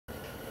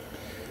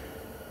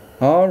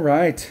All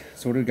right,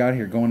 so what do we got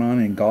here going on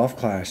in Golf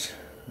Clash?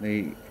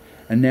 They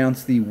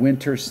announced the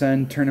Winter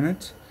Sun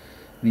Tournament.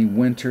 The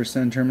Winter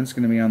Sun Tournament's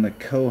going to be on the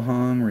Koh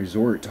Hong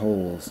Resort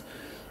holes.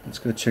 Let's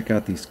go check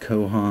out these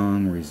Koh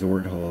Hong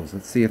Resort holes.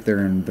 Let's see if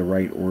they're in the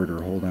right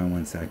order. Hold on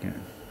one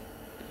second.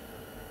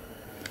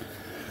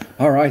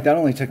 All right, that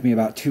only took me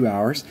about 2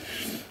 hours.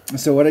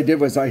 So what I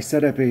did was I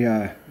set up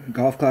a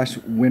Golf Clash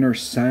Winter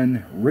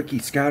Sun Rookie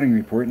Scouting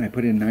Report, and I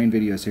put in 9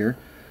 videos here,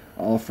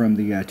 all from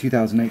the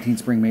 2019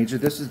 Spring Major.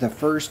 This is the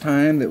first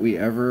time that we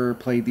ever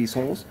played these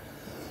holes.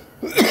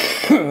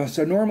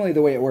 So normally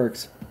the way it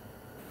works,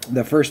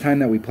 the first time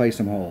that we play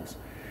some holes,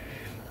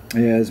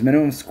 is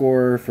minimum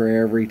score for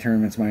every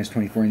tournament's minus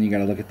 24, and you got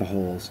to look at the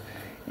holes.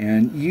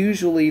 And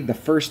usually the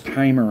first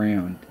time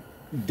around,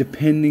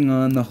 depending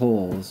on the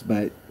holes,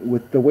 but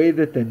with the way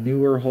that the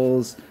newer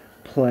holes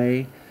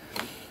play,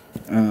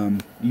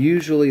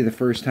 usually the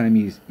first time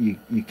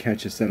you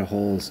catch a set of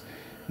holes,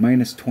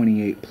 minus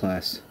 28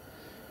 plus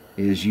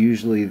is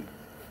usually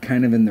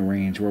kind of in the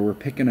range where we're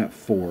picking up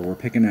 4. We're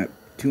picking up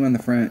 2 on the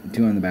front and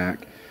 2 on the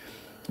back.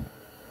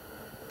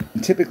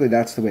 And typically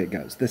that's the way it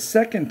goes. The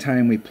second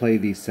time we play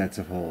these sets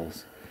of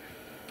holes,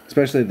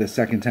 especially the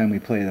second time we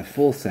play the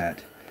full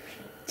set,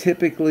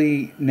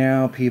 typically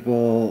now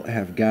people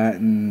have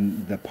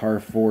gotten the par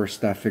 4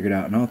 stuff figured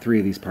out, and all 3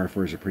 of these par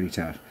 4s are pretty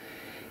tough.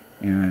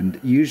 And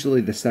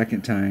usually the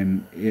second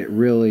time, it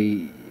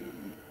really,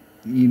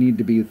 you need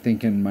to be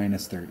thinking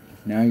minus 30.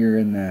 Now you're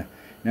in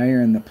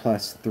the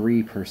plus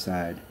 3 per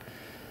side.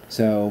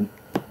 So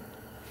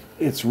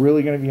it's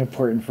really going to be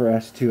important for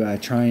us to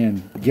try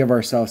and give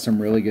ourselves some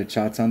really good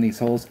shots on these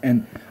holes.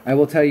 And I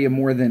will tell you,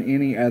 more than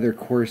any other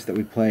course that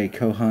we play,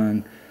 Koh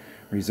Hong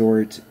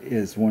Resort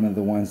is one of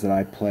the ones that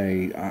I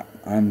play.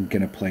 I'm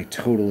going to play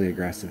totally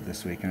aggressive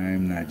this week.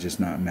 I'm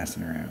not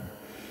messing around.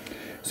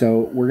 So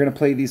we're going to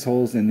play these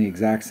holes in the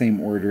exact same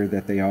order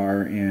that they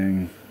are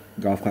in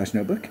Golf Clash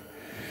Notebook.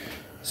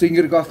 So you can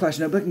go to Golf Clash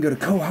Notebook and go to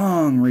Koh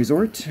Hong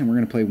Resort, and we're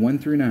going to play 1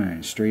 through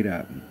 9 straight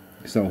up.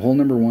 So hole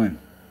number 1.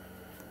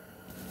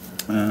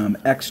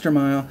 Extra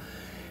mile.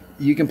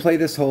 You can play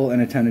this hole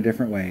in a ton of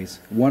different ways.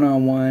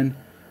 One-on-one,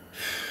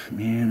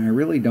 man, I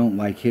really don't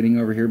like hitting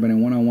over here, but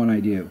in one-on-one I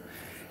do.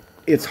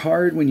 It's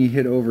hard when you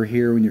hit over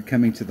here when you're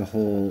coming to the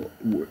hole.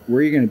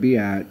 Where you're going to be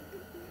at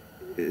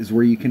is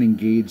where you can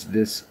engage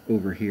this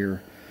over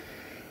here.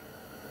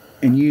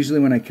 And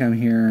usually when I come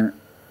here,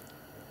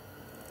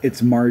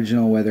 it's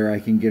marginal whether I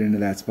can get into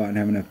that spot and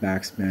have enough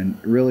backspin.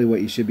 Really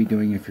what you should be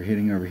doing if you're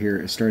hitting over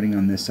here is starting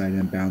on this side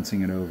and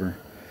bouncing it over,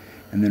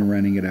 and then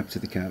running it up to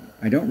the cup.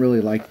 I don't really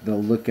like the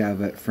look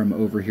of it from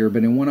over here,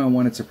 but in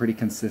one-on-one it's a pretty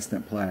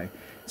consistent play.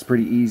 It's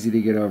pretty easy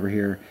to get over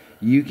here.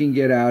 You can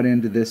get out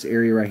into this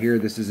area right here.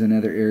 This is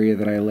another area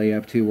that I lay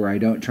up to where I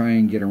don't try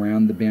and get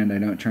around the bend. I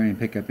don't try and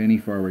pick up any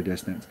forward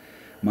distance.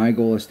 My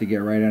goal is to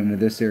get right out into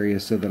this area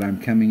so that I'm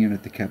coming in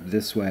at the cup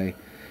this way,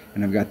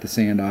 and I've got the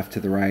sand off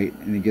to the right,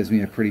 and it gives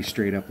me a pretty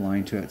straight up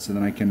line to it, so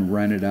then I can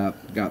run it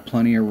up. Got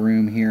plenty of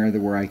room here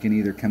where I can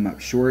either come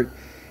up short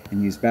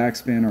and use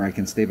backspin, or I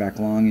can stay back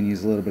long and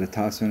use a little bit of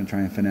topspin and try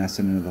and finesse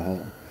it into the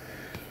hole.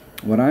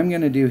 What I'm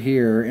going to do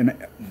here, and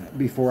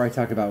before I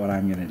talk about what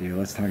I'm going to do,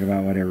 let's talk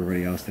about what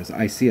everybody else does.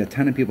 I see a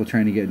ton of people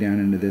trying to get down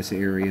into this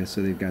area,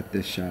 so they've got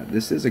this shot.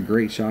 This is a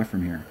great shot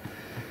from here.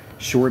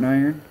 Short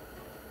iron.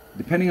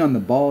 Depending on the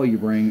ball you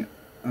bring,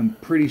 I'm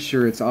pretty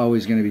sure it's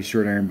always going to be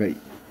short iron, but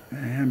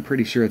I'm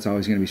pretty sure it's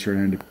always going to be short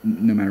iron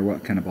no matter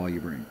what kind of ball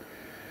you bring.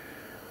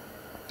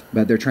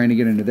 But they're trying to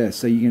get into this.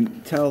 So you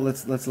can tell,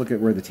 let's look at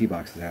where the tee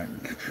box is at.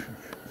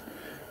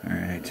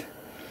 Alright.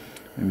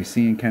 And we're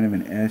seeing kind of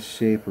an S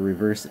shape, a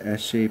reverse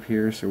S shape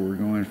here. So we're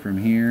going from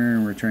here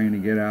and we're trying to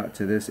get out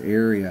to this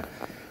area.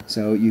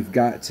 So you've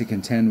got to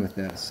contend with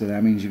this. So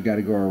that means you've got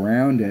to go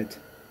around it,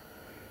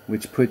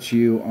 which puts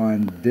you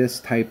on this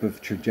type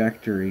of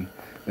trajectory.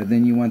 But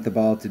then you want the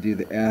ball to do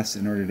the S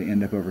in order to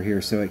end up over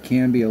here. So it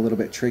can be a little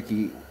bit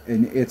tricky.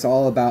 And it's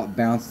all about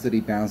bounce,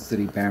 city, bounce,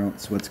 city,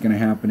 bounce. What's going to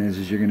happen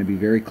is you're going to be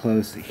very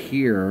close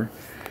here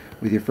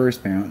with your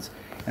first bounce.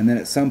 And then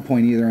at some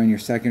point, either on your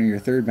second or your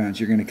third bounce,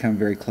 you're going to come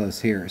very close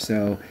here.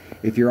 So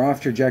if you're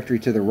off trajectory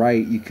to the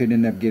right, you could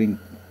end up getting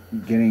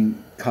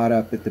caught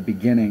up at the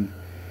beginning.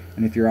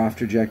 And if you're off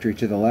trajectory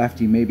to the left,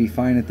 you may be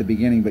fine at the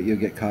beginning, but you'll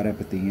get caught up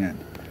at the end.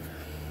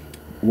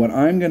 What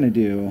I'm going to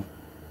do,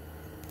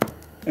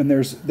 and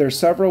there's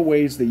several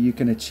ways that you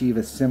can achieve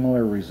a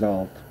similar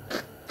result,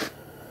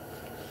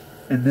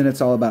 and then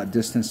it's all about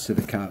distance to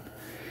the cup,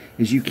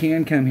 is you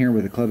can come here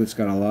with a club that's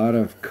got a lot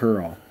of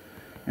curl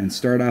and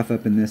start off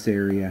up in this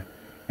area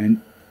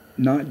and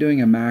not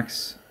doing a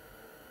max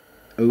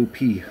OP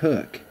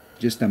hook,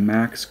 just a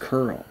max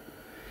curl.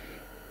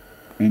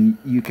 And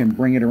you can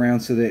bring it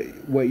around so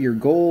that what your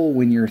goal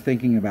when you're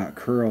thinking about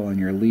curl and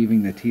you're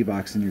leaving the tee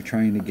box and you're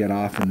trying to get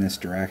off in this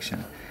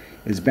direction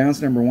is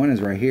bounce number 1 is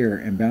right here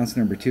and bounce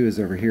number 2 is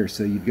over here.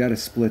 So you've got to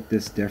split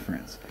this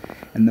difference.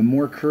 And the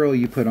more curl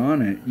you put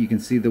on it, you can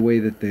see the way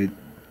that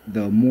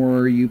the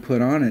more you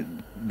put on it,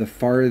 the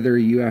farther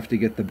you have to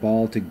get the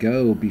ball to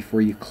go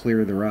before you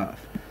clear the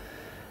rough.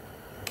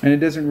 And it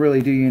doesn't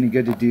really do you any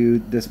good to do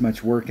this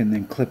much work and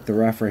then clip the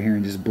rough right here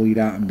and just bleed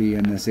out and be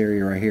in this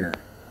area right here.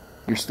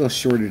 You're still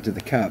shorter to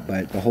the cup,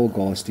 but the whole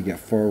goal is to get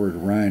forward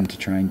run to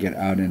try and get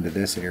out into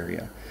this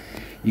area.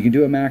 You can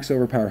do a max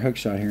overpower hook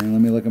shot here, and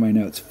let me look at my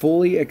notes.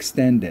 Fully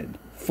extended.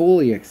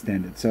 Fully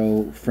extended.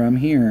 So from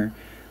here,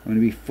 I'm going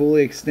to be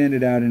fully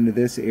extended out into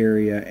this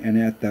area,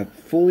 and at the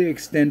fully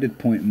extended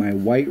point, my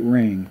white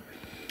ring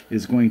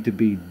is going to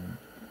be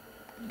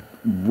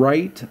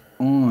right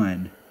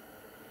on,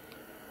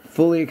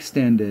 fully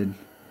extended,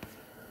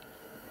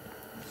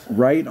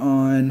 right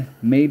on,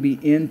 maybe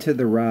into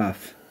the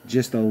rough,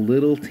 just a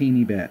little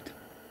teeny bit.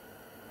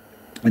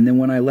 And then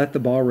when I let the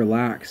ball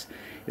relax,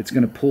 it's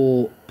going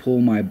to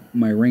pull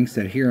my ring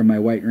set here, and my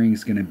white ring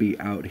is going to be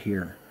out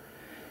here.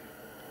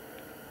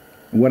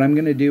 What I'm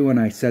going to do when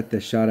I set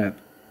this shot up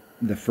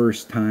the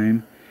first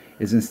time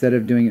is, instead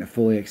of doing it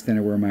fully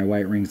extended where my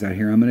white ring's out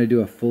here, I'm going to do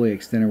a fully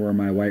extended where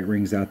my white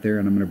ring's out there,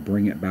 and I'm going to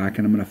bring it back,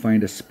 and I'm going to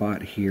find a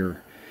spot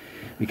here,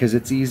 because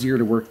it's easier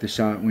to work the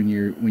shot when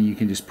you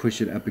can just push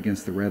it up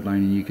against the red line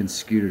and you can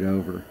scoot it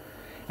over.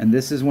 And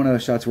this is one of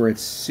those shots where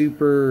it's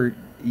super,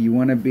 you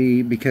want to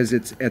be, because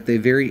it's at the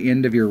very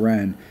end of your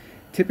run.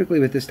 Typically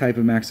with this type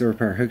of max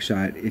overpower hook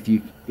shot, if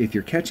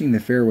you're catching the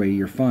fairway,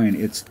 you're fine.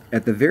 It's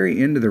at the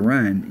very end of the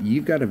run,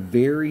 you've got a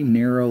very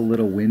narrow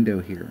little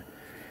window here.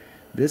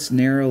 This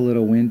narrow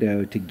little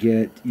window to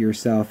get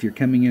yourself, you're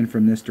coming in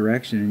from this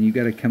direction and you've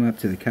got to come up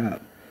to the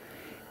cup.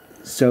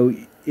 So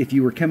if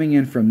you were coming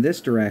in from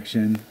this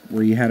direction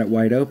where you had it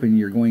wide open,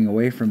 you're going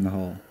away from the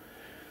hole.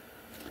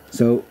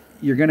 So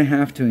you're going to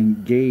have to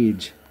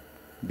engage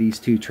these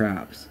two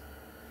traps.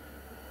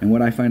 And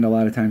what I find a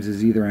lot of times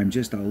is either I'm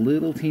just a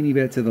little teeny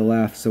bit to the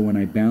left, so when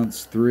I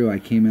bounce through, I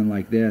came in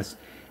like this,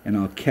 and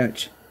I'll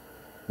catch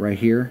right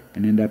here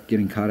and end up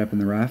getting caught up in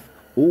the rough,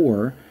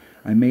 or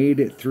I made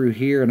it through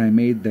here and I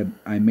made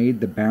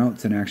the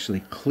bounce and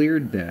actually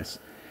cleared this,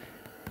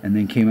 and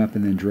then came up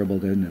and then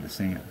dribbled into the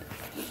sand.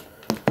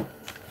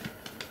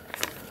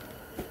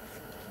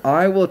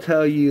 I will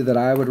tell you that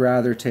I would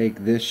rather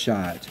take this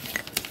shot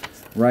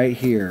right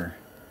here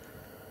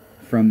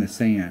from the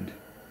sand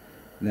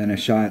than a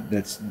shot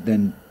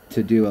than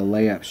to do a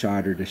layup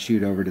shot or to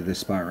shoot over to this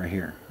spot right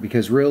here.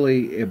 Because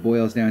really it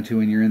boils down to,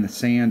 when you're in the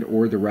sand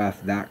or the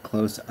rough that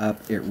close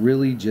up, it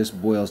really just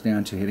boils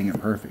down to hitting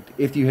it perfect.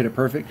 If you hit it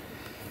perfect,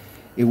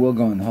 it will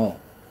go in the hole.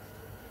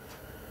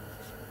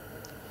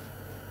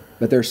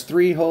 But there's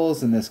 3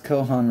 holes in this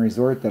Koh Hong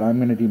Resort that I'm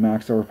going to do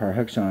max overpower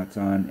hook shots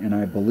on, and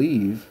I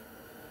believe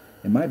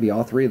it might be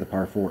all 3 of the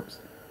par 4s.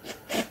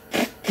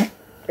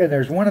 And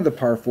there's one of the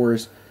par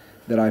 4s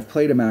that I've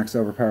played a max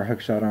overpower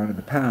hook shot on in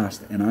the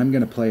past, and I'm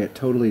going to play it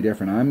totally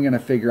different. I'm going to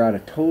figure out a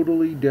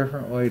totally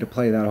different way to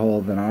play that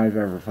hole than I've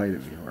ever played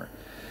it before.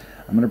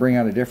 I'm going to bring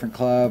out a different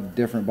club,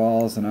 different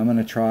balls, and I'm going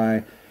to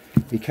try,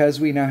 because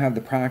we now have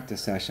the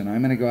practice session,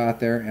 I'm going to go out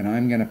there and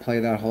I'm going to play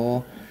that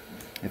hole.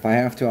 If I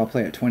have to, I'll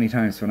play it 20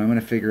 times, but I'm going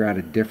to figure out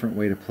a different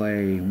way to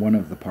play one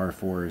of the par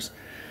 4s.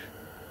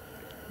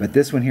 But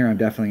this one here, I'm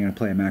definitely going to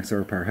play a max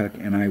overpower hook,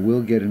 and I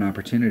will get an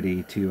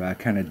opportunity to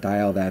kind of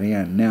dial that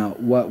in. Now,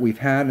 what we've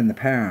had in the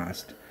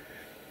past,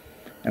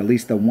 at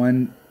least the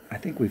one, I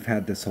think we've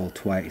had this hole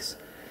twice,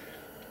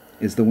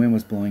 is the wind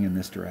was blowing in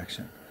this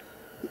direction.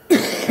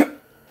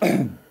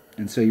 And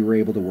so you were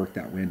able to work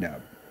that wind out.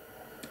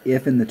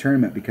 If in the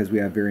tournament, because we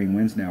have varying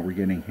winds now, we're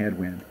getting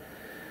headwind,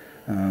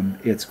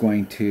 it's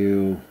going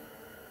to,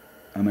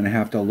 I'm going to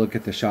have to look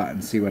at the shot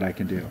and see what I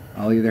can do.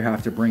 I'll either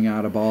have to bring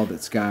out a ball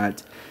that's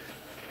got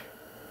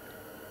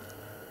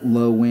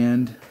low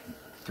wind,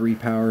 3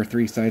 power,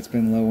 3 side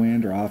spin, low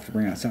wind, or I'll have to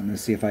bring out something to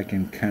see if I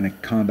can kind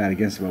of combat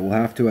against it. But we'll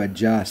have to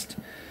adjust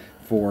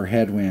for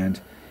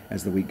headwind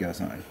as the week goes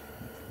on.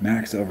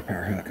 Max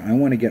overpower hook. I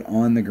want to get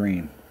on the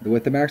green.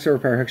 With the max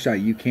overpower hook shot,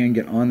 you can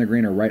get on the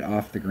green or right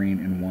off the green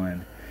in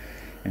one,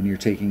 and you're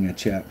taking a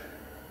chip.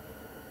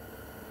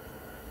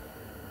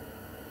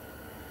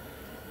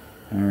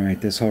 All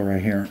right, this hole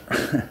right here.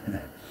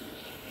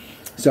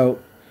 So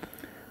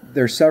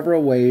there's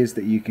several ways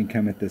that you can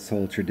come at this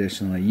hole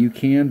traditionally. You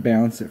can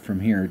bounce it from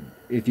here.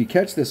 If you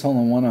catch this hole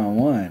in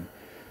one-on-one,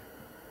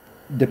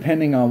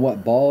 depending on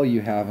what ball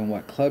you have and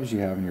what clubs you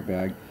have in your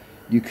bag,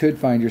 you could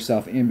find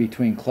yourself in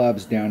between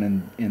clubs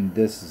down in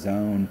this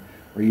zone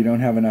where you don't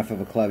have enough of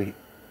a club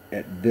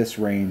at this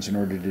range in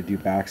order to do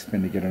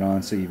backspin to get it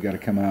on, so you've got to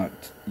come out,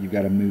 you've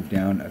got to move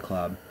down a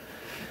club.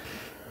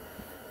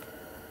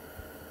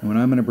 And what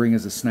I'm going to bring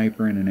is a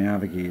sniper and a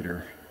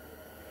navigator.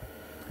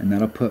 And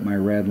that'll put my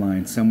red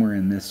line somewhere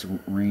in this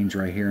range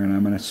right here. And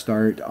I'm going to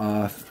start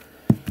off,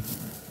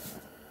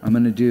 I'm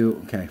going to do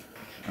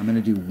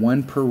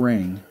 1 per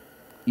ring,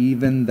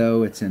 even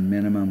though it's in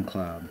minimum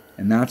club.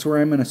 And that's where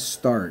I'm going to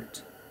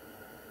start.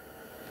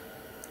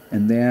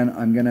 And then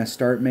I'm going to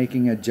start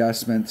making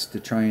adjustments to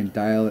try and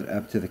dial it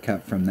up to the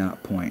cup from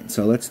that point.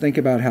 So let's think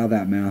about how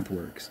that math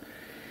works.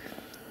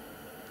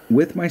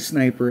 With my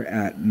sniper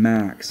at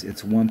max,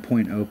 it's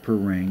 1.0 per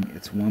ring.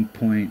 It's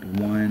 1.1,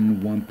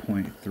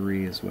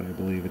 1.3 is what I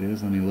believe it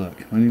is. Let me look.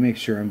 Let me make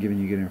sure I'm giving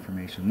you good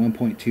information.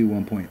 1.2,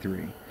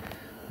 1.3.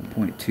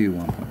 1.2,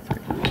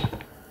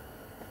 1.3.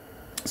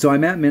 So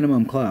I'm at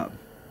minimum club.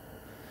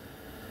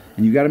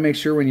 And you got to make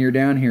sure when you're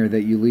down here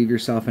that you leave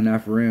yourself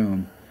enough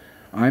room.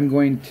 I'm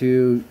going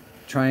to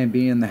try and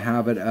be in the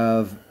habit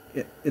of,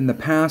 in the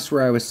past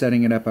where I was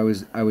setting it up, I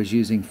was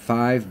using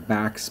 5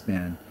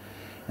 backspin,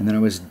 and then I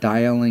was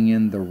dialing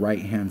in the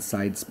right hand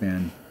side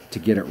spin to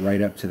get it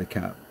right up to the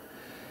cup.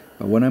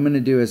 But what I'm going to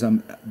do is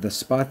the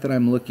spot that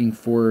I'm looking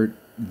for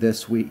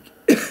this week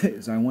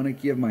is I want to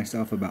give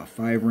myself about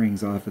 5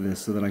 rings off of this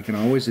so that I can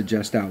always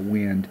adjust out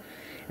wind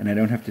and I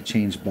don't have to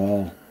change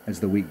ball as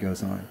the week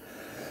goes on.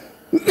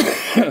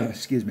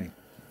 Excuse me.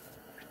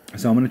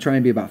 So I'm going to try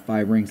and be about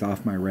 5 rings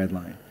off my red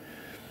line.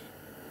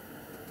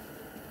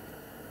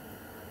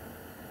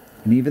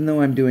 And even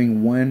though I'm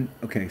doing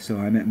okay, so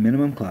I'm at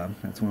minimum club.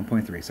 That's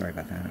 1.3. Sorry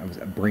about that. I was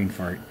a brain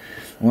fart.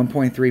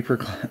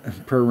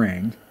 1.3 per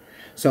ring.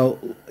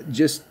 So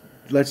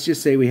let's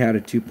just say we had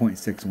a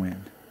 2.6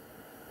 wind.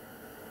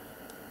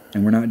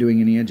 And we're not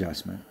doing any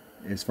adjustment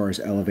as far as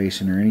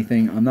elevation or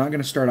anything. I'm not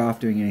going to start off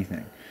doing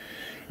anything.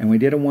 And we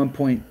did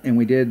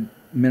we did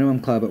minimum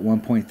club at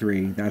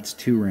 1.3. That's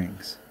 2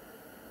 rings.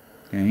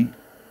 Okay?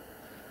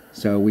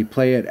 So we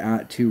play it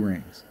at 2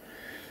 rings.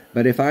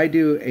 But if I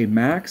do a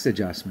max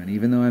adjustment,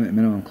 even though I'm at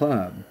minimum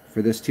club,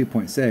 for this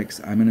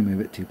 2.6, I'm going to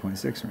move it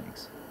 2.6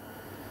 rings.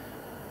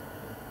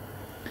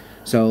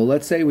 So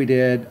let's say we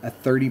did a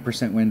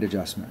 30% wind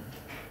adjustment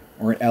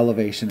or an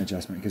elevation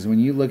adjustment, because when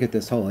you look at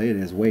this hole, it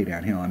is way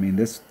downhill. I mean,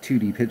 this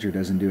 2D picture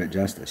doesn't do it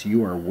justice.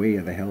 You are way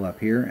the hell up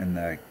here, and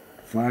the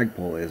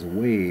flagpole is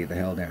way the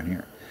hell down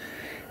here.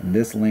 And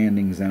this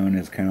landing zone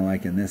is kind of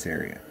like in this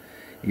area.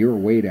 You're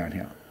way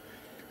downhill.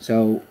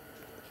 So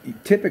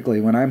typically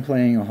when I'm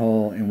playing a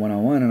hole in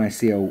one-on-one and I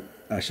see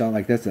a shot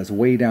like this that's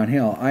way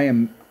downhill, I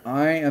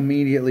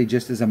immediately,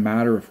 just as a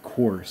matter of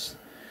course,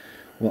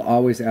 will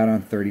always add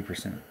on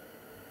 30%.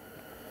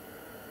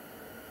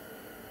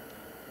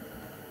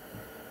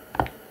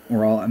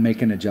 Or I'll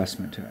make an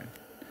adjustment to it.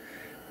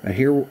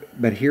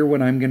 But here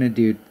what I'm going to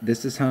do,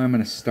 this is how I'm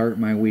going to start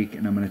my week,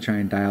 and I'm going to try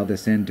and dial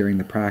this in during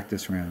the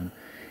practice round,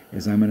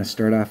 is I'm going to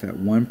start off at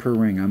 1 per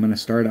ring. I'm going to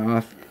start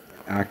off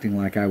acting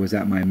like I was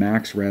at my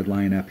max red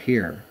line up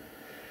here.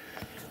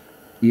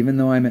 Even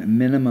though I'm at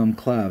minimum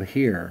club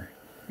here,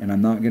 and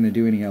I'm not going to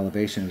do any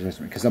elevation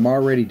adjustment, because I'm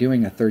already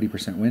doing a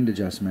 30% wind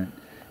adjustment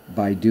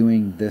by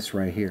doing this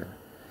right here.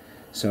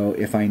 So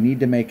if I need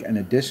to make an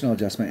additional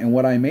adjustment, and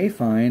what I may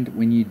find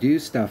when you do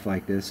stuff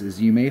like this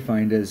is you may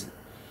find is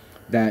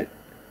that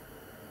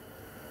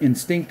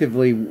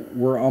instinctively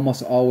we're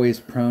almost always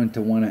prone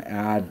to want to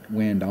add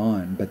wind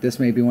on, but this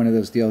may be one of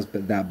those deals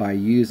that by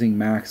using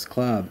max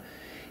club,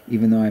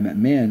 even though I'm at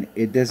min,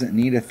 it doesn't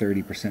need a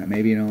 30%.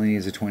 Maybe it only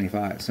needs a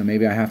 25. So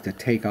maybe I have to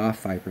take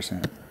off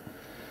 5%.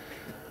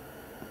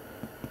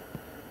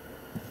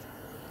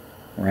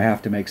 Or I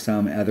have to make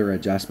some other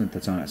adjustment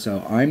that's on it.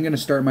 So I'm going to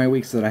start my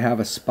week so that I have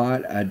a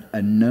spot,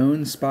 a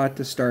known spot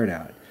to start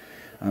at.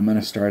 I'm going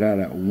to start out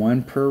at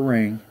 1 per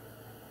ring,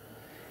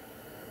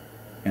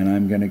 and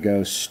I'm going to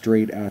go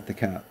straight at the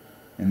cup.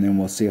 And then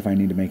we'll see if I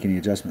need to make any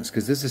adjustments.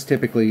 Because this is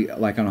typically,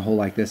 like on a hole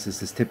like this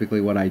is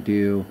typically what I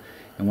do.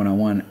 And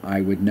one-on-one,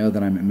 I would know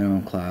that I'm at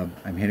minimum club.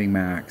 I'm hitting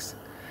max.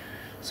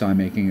 So I'm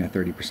making a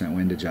 30%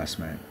 wind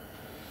adjustment.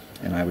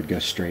 And I would go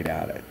straight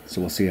at it. So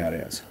we'll see how it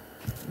is.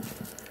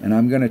 And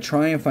I'm going to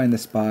try and find the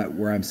spot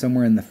where I'm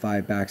somewhere in the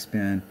 5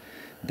 backspin,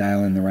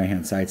 dial in the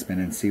right-hand side spin,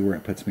 and see where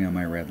it puts me on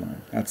my red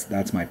line.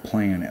 That's my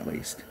plan, at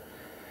least.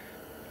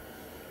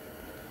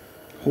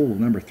 Hole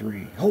number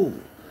 3. Hole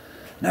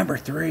number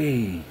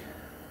 3.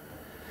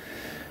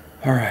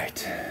 All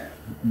right.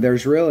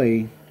 There's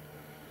really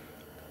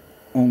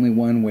only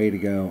one way to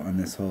go on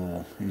this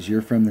hole. Is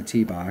you're from the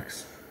tee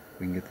box.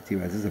 We can get the tee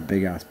box. This is a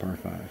big-ass par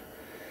 5.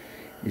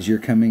 Is you're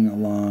coming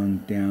along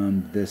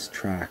down this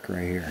track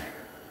right here.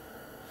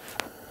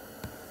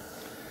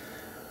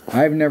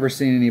 I've never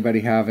seen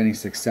anybody have any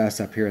success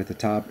up here at the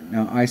top.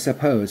 Now, I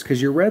suppose,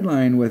 because your red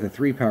line with a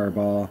 3-power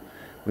ball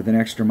with an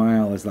extra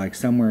mile is like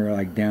somewhere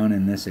like down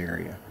in this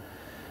area.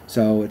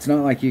 So it's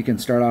not like you can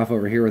start off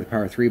over here with a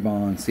power 3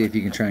 ball and see if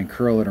you can try and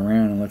curl it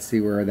around, and let's see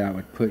where that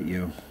would put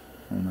you.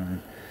 Hold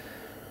on.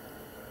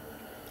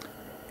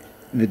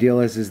 The deal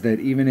is that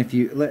even if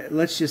you,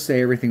 let's just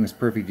say everything was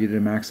perfect, you did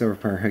a max over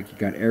power hook, you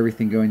got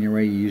everything going your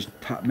way, you used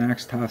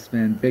max top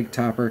spin, big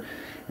topper,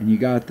 and you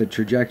got the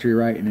trajectory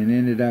right, and it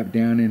ended up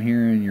down in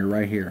here, and you're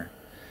right here.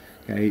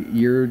 Okay,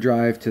 your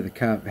drive to the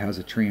cup has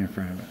a tree in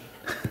front of it.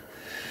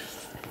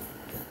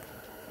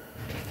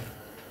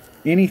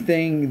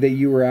 Anything that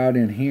you were out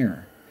in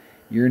here,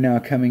 you're now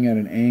coming at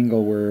an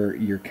angle where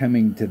you're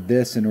coming to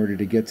this in order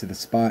to get to the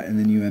spot, and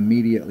then you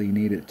immediately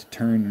need it to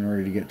turn in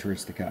order to get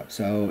towards the cup.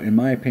 So in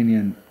my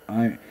opinion,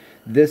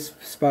 this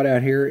spot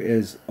out here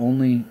is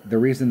only the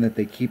reason that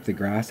they keep the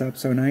grass up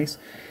so nice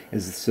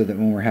is so that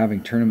when we're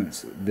having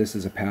tournaments, this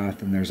is a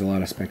path and there's a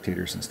lot of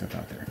spectators and stuff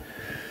out there,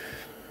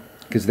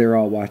 because they're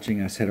all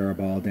watching us hit our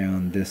ball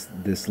down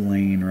this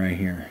lane right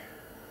here.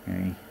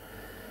 Okay.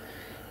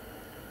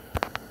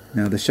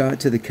 Now the shot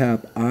to the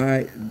cup,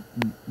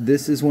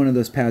 this is one of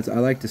those pads I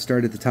like to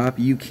start at the top.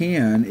 You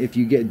can, if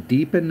you get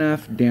deep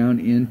enough down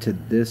into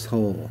this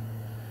hole.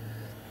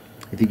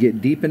 If you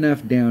get deep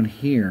enough down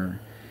here,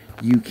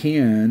 you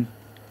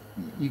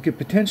could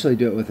potentially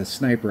do it with a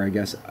sniper, I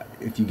guess,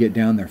 if you get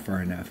down there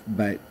far enough.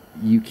 But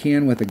you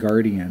can with a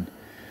Guardian.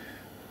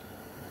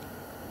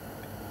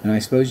 And I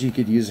suppose you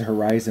could use a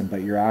Horizon,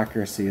 but your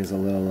accuracy is a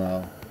little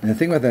low. And the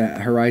thing with a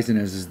Horizon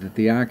is that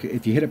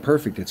if you hit it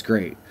perfect, it's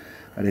great.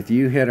 But if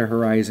you hit a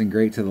Horizon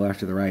great to the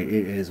left or the right,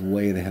 it is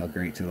way the hell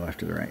great to the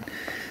left or the right.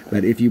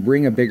 But if you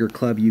bring a bigger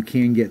club, you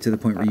can get to the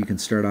point where you can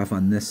start off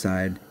on this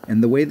side.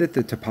 And the way that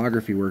the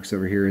topography works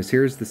over here is,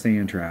 here's the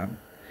sand trap. And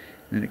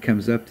then it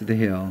comes up to the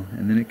hill,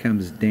 and then it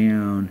comes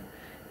down,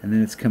 and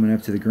then it's coming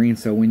up to the green.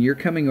 So when you're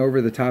coming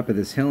over the top of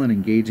this hill and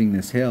engaging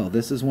this hill,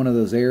 this is one of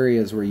those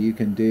areas where you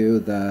can do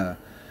the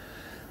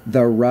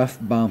rough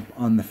bump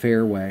on the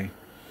fairway.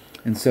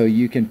 And so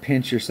you can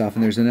pinch yourself,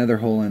 and there's another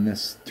hole in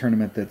this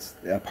tournament that's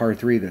a par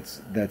 3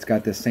 that's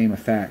got this same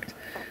effect,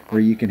 where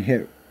you can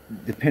hit,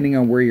 depending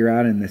on where you're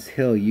at in this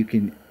hill, you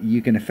can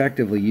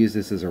effectively use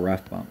this as a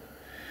rough bump,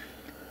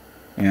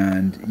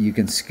 and you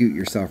can scoot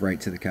yourself right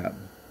to the cup.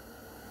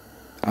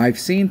 I've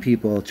seen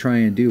people try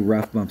and do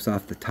rough bumps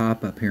off the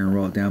top up here and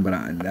roll it down,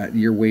 but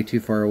you're way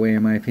too far away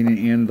in my opinion.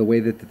 And the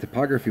way that the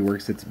topography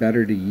works, it's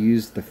better to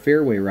use the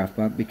fairway rough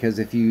bump, because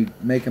if you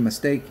make a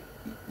mistake,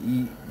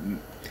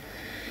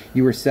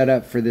 you were set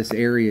up for this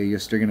area, you're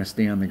still going to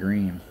stay on the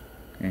green.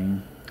 Okay?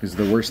 Because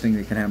the worst thing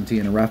that can happen to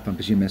you in a rough bump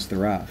is you miss the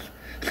rough.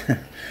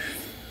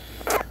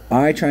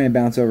 I try and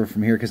bounce over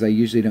from here because I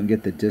usually don't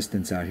get the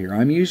distance out here.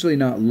 I'm usually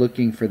not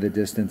looking for the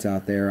distance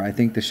out there. I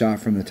think the shot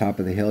from the top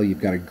of the hill,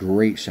 you've got a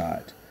great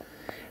shot.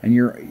 And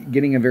you're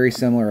getting a very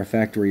similar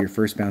effect where your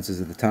first bounce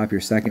is at the top, your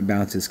second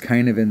bounce is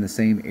kind of in the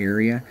same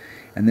area,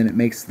 and then it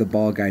makes the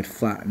ball guide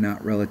flatten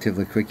out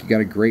relatively quick. You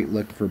got a great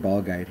look for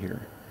ball guide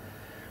here.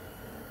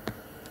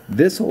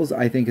 This hole,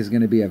 I think, is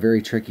going to be a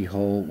very tricky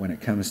hole when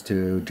it comes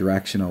to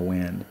directional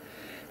wind,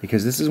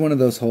 because this is one of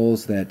those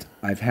holes that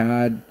I've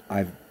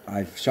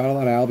shot a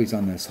lot of albies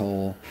on this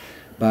hole,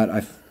 but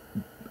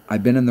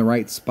I've been in the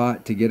right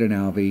spot to get an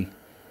albie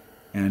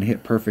and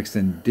hit perfects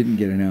and didn't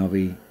get an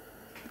albie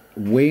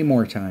way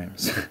more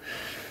times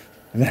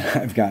than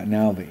I've gotten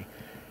albie.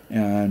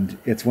 And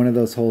it's one of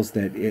those holes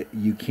that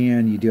you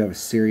do have a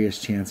serious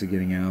chance of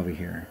getting albie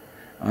here.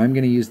 I'm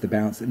going to use the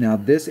bounce. Now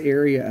this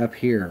area up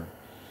here,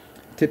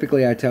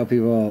 typically I tell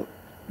people,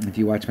 if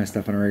you watch my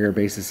stuff on a regular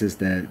basis, is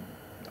that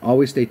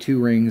always stay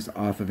 2 rings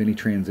off of any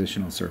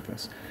transitional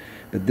surface.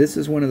 But this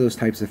is one of those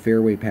types of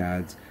fairway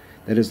pads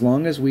that, as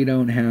long as we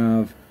don't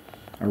have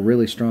a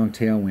really strong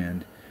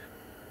tailwind,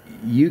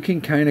 you can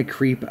kind of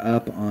creep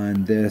up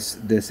on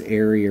this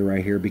area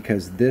right here,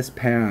 because this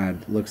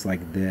pad looks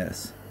like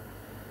this.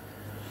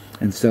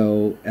 And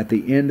so at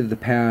the end of the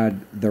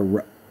pad,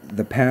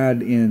 the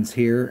pad ends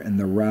here and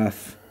the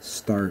rough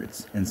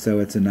starts, and so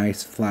it's a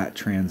nice flat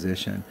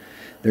transition.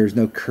 There's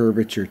no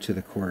curvature to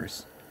the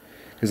course,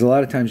 because a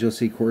lot of times you'll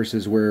see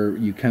courses where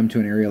you come to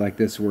an area like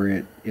this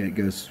where it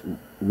goes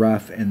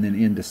rough and then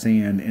into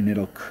sand, and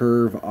it'll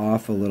curve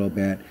off a little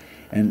bit,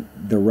 and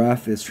the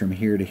rough is from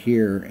here to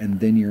here, and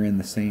then you're in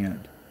the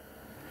sand.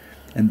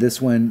 And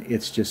this one,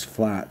 it's just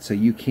flat, so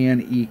you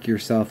can eke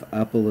yourself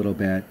up a little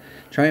bit.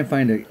 Try and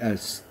find a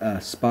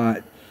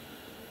spot.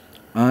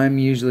 I'm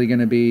usually going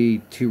to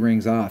be 2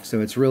 rings off,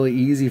 so it's really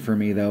easy for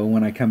me, though,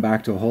 when I come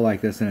back to a hole like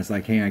this and it's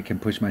like, hey, I can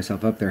push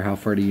myself up there. How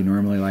far do you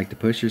normally like to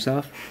push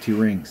yourself? 2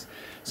 rings.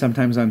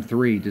 Sometimes I'm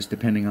 3, just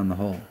depending on the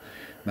hole.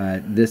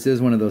 But this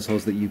is one of those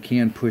holes that you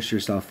can push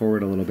yourself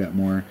forward a little bit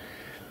more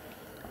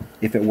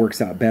if it works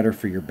out better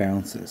for your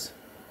bounces.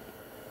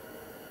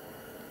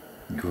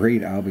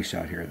 Great albie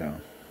shot here, though.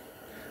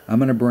 I'm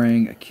going to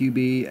bring a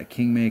QB, a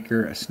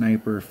Kingmaker, a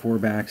Sniper, 4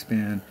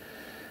 backspin,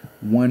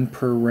 1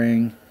 per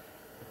ring.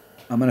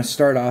 I'm going to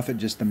start off at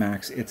just the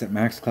max. It's at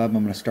max club.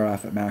 I'm going to start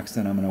off at max,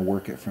 then I'm going to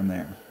work it from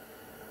there.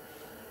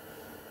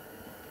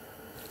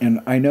 And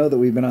I know that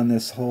we've been on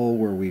this hole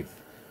where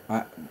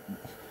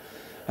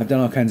I've done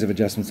all kinds of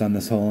adjustments on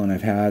this hole, and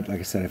I've had, like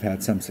I said, I've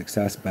had some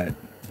success, but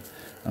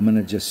I'm going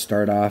to just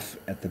start off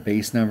at the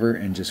base number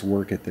and just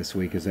work it this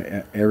week. Because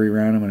every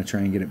round I'm going to try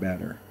and get it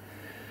better.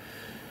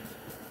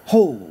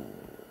 Hole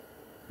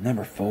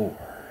number 4,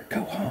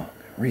 Go Honk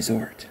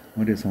Resort.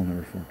 What is hole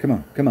number 4? Come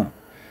on, come on.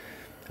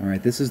 All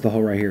right, this is the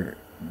hole right here.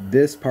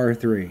 This par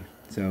 3.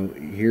 So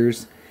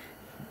here's,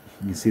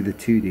 you see the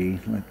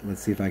 2D.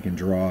 Let's see if I can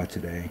draw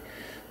today.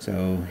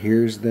 So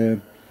here's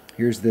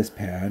this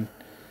pad.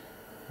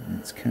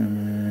 It's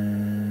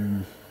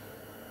coming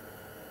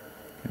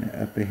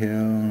up a hill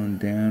and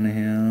down a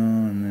hill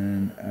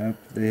and then up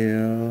the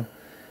hill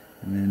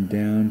and then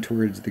down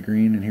towards the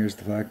green, and here's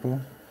the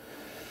flagpole.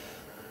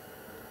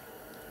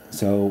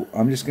 So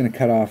I'm just going to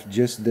cut off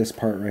just this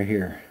part right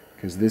here,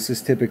 because this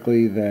is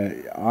typically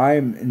I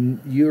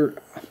am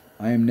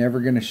never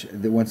going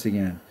to once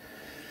again,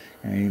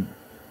 okay,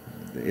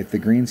 if the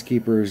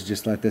greenskeepers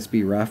just let this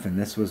be rough and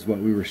this was what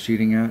we were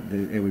shooting at,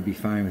 it would be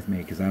fine with me,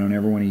 because I don't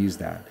ever want to use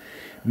that.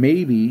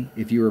 Maybe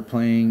if you were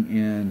playing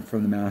in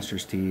from the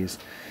Masters tees,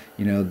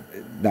 you know,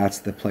 that's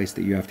the place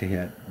that you have to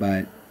hit.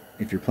 But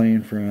if you're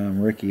playing from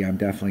rookie, I'm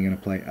definitely going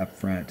to play up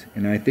front.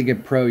 And I think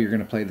in pro, you're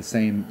going to play the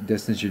same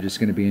distance. You're just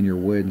going to be in your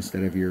wood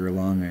instead of your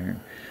long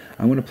iron.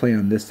 I want to play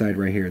on this side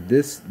right here.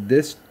 This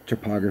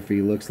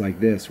topography looks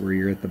like this, where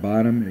you're at the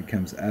bottom and it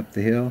comes up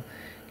the hill,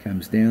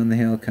 comes down the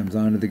hill, comes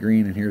onto the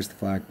green, and here's the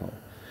flagpole.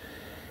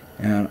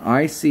 And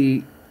I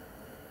see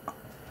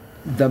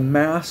the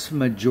mass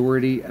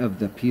majority of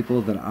the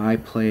people that I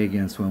play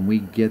against when we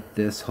get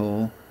this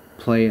hole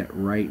play it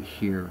right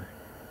here.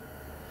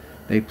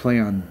 They play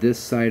on this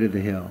side of the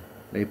hill.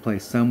 They play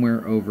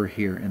somewhere over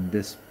here in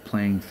this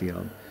playing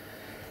field.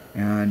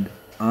 And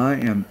I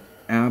am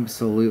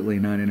absolutely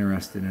not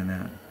interested in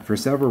that for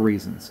several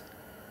reasons.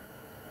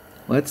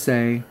 Let's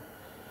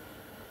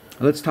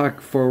talk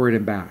forward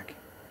and back.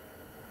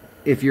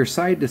 If you're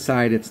side to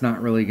side, it's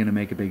not really going to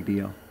make a big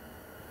deal,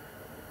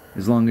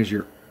 as long as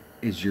your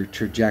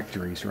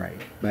trajectory's right.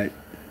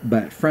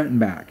 But front and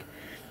back,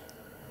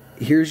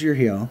 here's your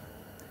hill,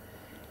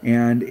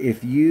 and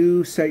if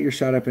you set your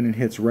shot up and it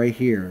hits right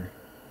here,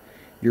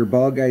 your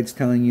ball guide's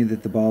telling you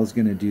that the ball is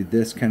going to do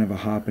this kind of a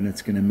hop and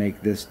it's going to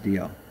make this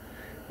deal.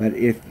 But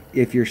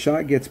if your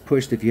shot gets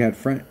pushed, if you had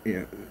front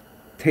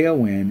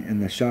tailwind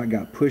and the shot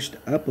got pushed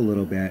up a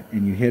little bit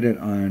and you hit it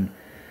on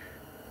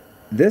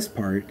this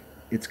part,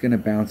 it's going to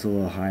bounce a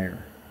little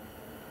higher,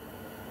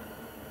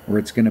 or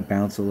it's going to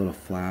bounce a little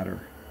flatter,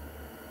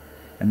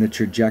 and the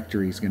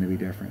trajectory is going to be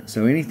different.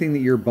 So anything that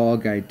your ball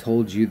guide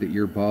told you that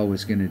your ball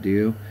was going to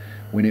do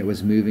when it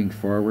was moving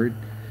forward,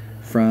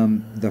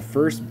 from the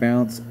first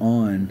bounce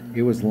on,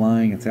 it was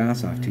lying its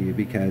ass off to you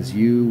because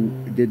you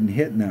didn't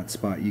hit in that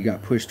spot. You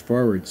got pushed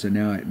forward, so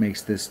now it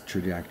makes this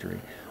trajectory.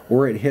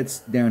 Or it hits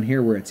down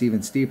here where it's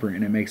even steeper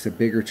and it makes a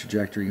bigger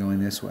trajectory going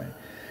this way.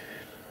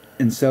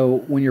 And so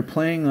when you're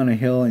playing on a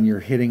hill and you're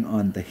hitting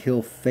on the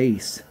hill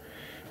face,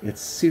 it's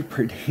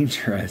super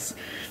dangerous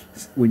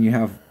when you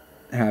have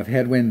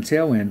headwind and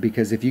tailwind,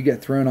 because if you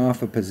get thrown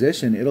off a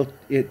position,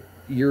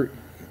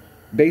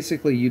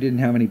 basically you didn't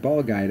have any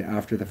ball guide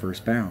after the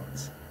first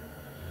bounce,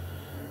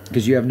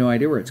 because you have no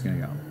idea where it's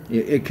going to go.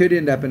 It could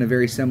end up in a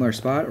very similar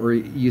spot, or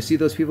you see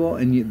those people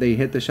and they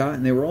hit the shot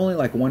and they were only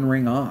like one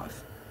ring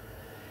off,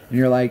 and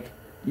you're like,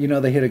 you know,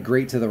 they hit a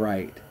great to the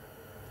right,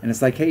 and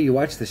it's like, hey, you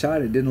watched the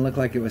shot, it didn't look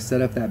like it was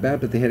set up that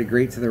bad, but they hit a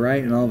great to the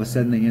right, and all of a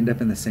sudden they end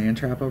up in the sand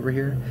trap over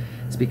here.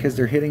 It's because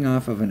they're hitting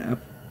off of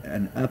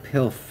an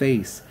uphill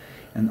face,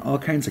 and all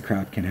kinds of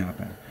crap can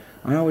happen.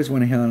 I always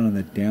want to hit on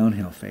the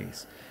downhill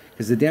face,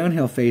 because the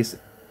downhill face,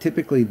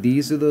 typically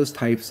these are those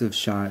types of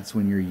shots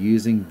when you're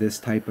using this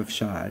type of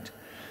shot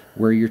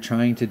where you're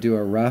trying to do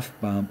a rough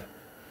bump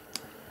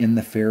in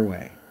the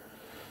fairway.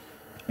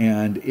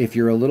 And if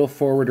you're a little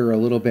forward or a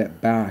little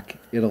bit back,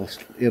 it'll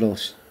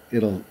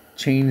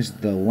change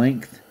the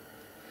length.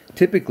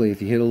 Typically,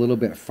 if you hit a little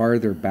bit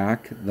farther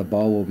back, the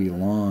ball will be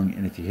long,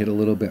 and if you hit a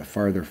little bit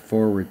farther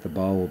forward, the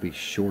ball will be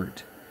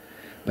short.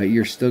 But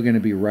you're still going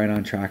to be right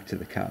on track to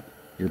the cup.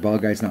 Your ball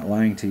guide's not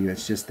lying to you,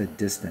 it's just the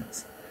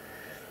distance.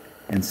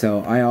 And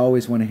so I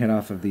always want to hit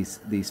off of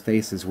these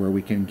faces where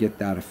we can get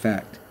that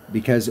effect.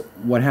 Because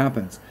what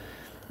happens?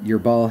 Your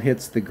ball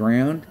hits the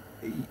ground.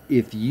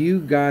 If you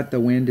got the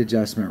wind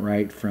adjustment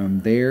right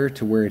from there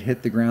to where it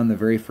hit the ground the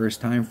very first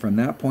time, from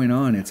that point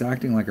on, it's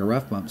acting like a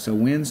rough bump. So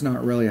wind's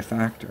not really a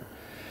factor.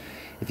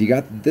 If you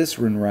got this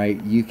one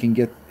right, you can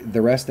get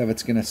the rest of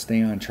it's going to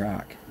stay on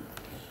track.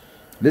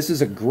 This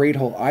is a great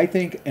hole, I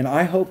think, and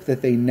I hope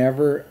that they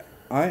never...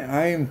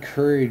 I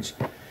encourage...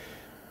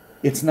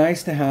 It's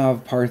nice to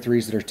have par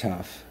 3s that are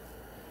tough,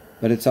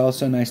 but it's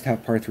also nice to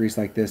have par 3s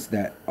like this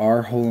that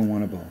are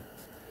hole-in-oneable.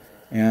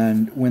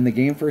 And when the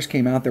game first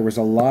came out, there was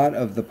a lot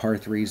of the par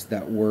 3s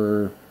that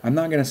were... I'm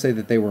not going to say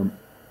that they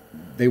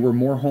were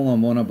more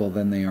hole-in-oneable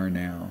than they are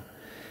now,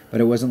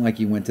 but it wasn't like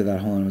you went to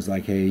that hole and was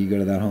like, hey, you go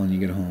to that hole and you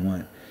get a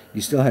hole-in-one.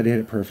 You still had to hit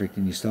it perfect,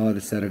 and you still had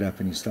to set it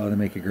up, and you still had to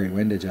make a great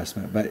wind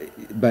adjustment.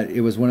 But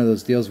it was one of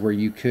those deals where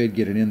you could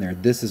get it in there.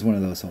 This is one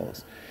of those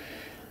holes.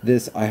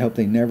 I hope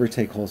they never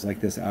take holes like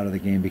this out of the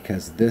game,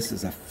 because this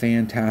is a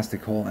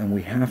fantastic hole, and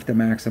we have to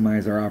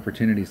maximize our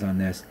opportunities on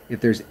this.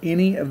 If there's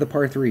any of the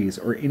par 3s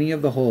or any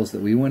of the holes that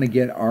we want to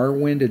get our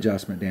wind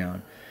adjustment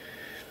down,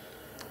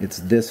 it's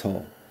this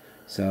hole.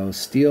 So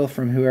steal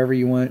from whoever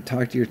you want,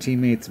 talk to your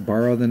teammates,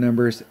 borrow the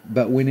numbers.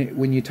 But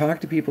when you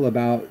talk to people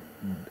about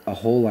a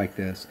hole like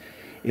this,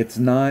 it's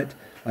not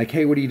like,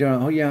 hey, what are you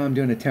doing? Oh yeah, I'm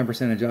doing a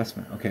 10%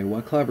 adjustment. Okay,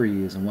 what club are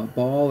you using? What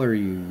ball are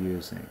you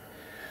using?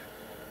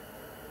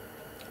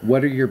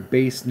 What are your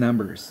base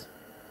numbers?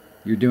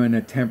 You're doing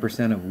a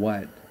 10% of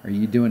what? Are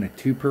you doing a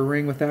 2 per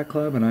ring with that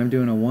club and I'm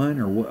doing a 1?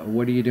 Or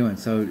what are you doing?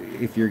 So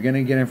if you're going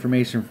to get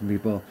information from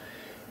people,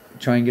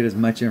 try and get as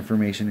much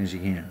information as you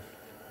can.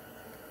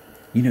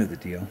 You know the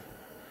deal.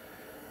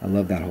 I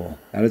love that hole.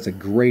 That is a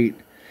great...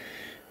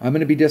 I'm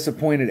going to be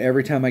disappointed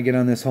every time I get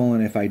on this hole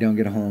and if I don't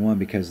get a hole-in-one,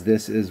 because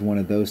this is one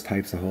of those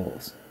types of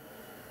holes.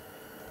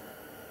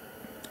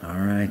 All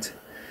right.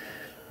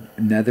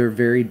 Another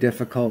very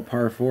difficult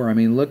par 4. I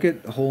mean, look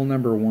at hole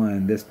number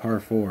 1, this par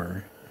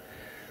 4.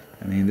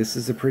 I mean, this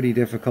is a pretty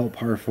difficult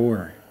par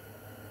 4.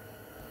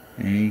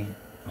 Okay,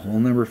 hole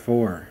number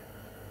 4.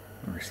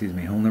 Or excuse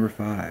me, hole number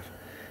 5.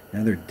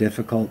 Another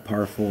difficult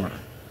par 4.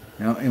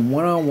 Now, in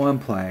one-on-one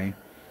play,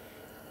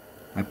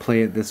 I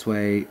play it this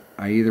way.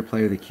 I either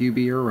play with a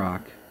QB or a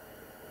rock.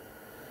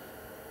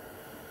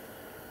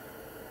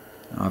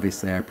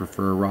 Obviously, I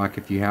prefer a rock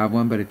if you have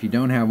one, but if you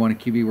don't have one, a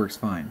QB works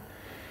fine.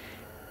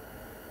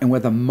 And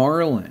with a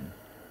Marlin,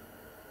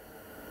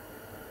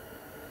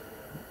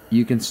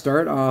 you can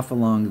start off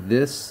along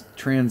this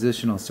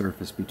transitional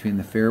surface between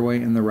the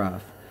fairway and the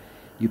rough.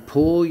 You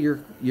pull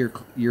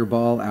your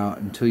ball out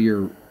until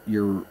you're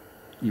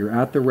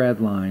at the red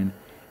line,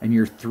 and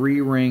you're 3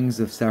 rings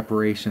of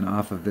separation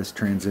off of this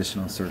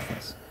transitional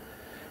surface.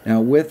 Now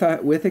with a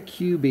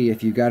QB,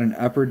 if you've got an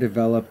upper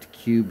developed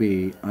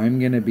QB, I'm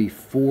going to be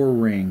 4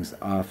 rings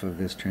off of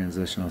this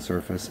transitional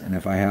surface. And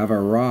if I have a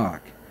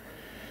rock,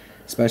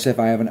 especially if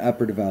I have an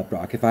upper developed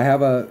rock, if I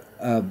have a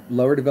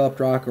lower developed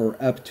rock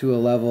or up to a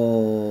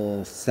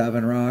level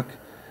 7 rock,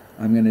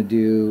 I'm going to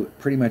do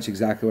pretty much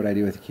exactly what I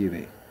do with a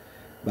QB.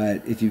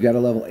 But if you've got a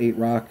level 8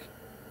 rock,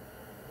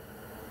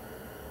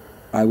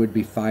 I would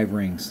be 5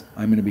 rings.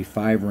 I'm going to be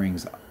 5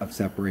 rings of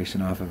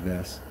separation off of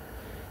this.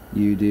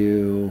 You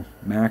do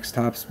max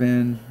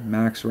topspin,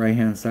 max right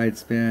hand side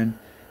spin,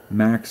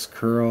 max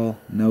curl,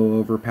 no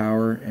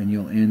overpower, and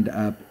you'll end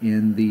up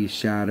in the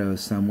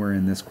shadows somewhere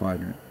in this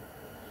quadrant.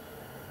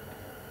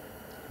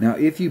 Now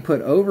if you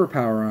put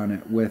overpower on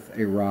it with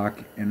a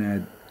rock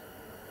and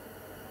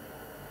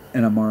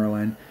a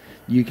Marlin,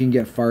 you can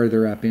get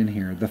farther up in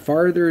here. The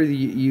farther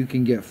you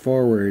can get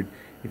forward,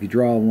 if you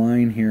draw a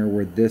line here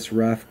where this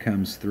rough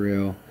comes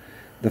through,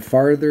 the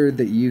farther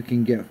that you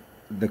can get,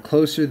 the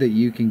closer that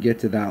you can get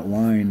to that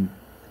line,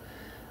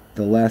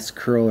 the less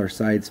curl or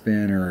side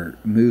spin or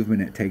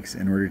movement it takes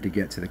in order to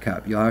get to the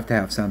cup. You'll have to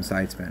have some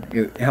side spin.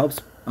 It helps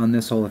on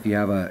this hole if you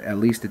have at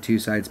least a 2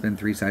 side spin,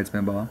 3 side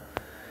spin ball,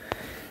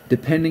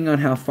 depending on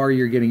how far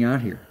you're getting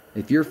out here.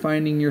 If you're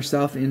finding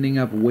yourself ending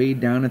up way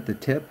down at the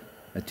tip,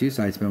 a 2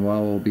 side spin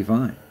ball will be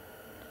fine,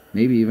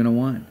 maybe even a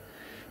 1.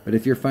 But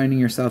if you're finding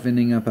yourself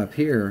ending up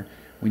here,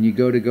 when you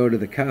go to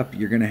the cup,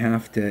 you're going to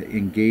have to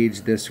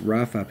engage this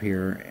rough up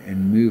here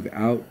and move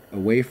out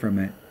away from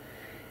it,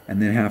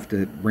 and then have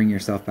to bring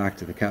yourself back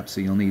to the cup,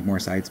 so you'll need more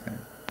side spin.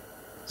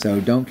 So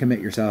don't commit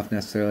yourself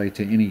necessarily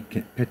to any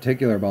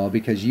particular ball,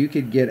 because you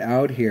could get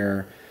out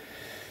here.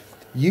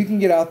 You can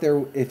get out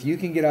there, if you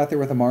can get out there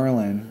with a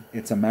Marlin,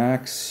 it's a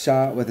max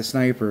shot with a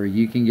sniper.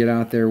 You can get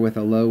out there with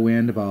a low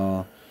wind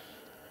ball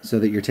so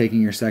that you're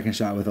taking your second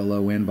shot with a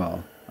low wind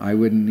ball. I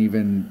wouldn't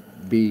even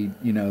be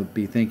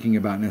thinking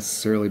about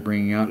necessarily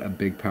bringing out a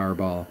big power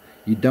ball.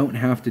 You don't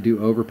have to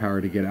do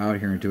overpower to get out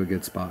here into a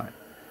good spot,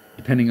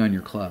 depending on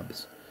your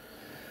clubs.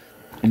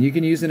 And you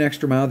can use an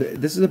extra mile.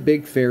 This is a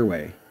big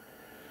fairway.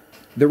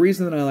 The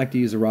reason that I like to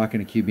use a rock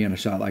and a QB on a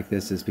shot like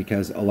this is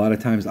because a lot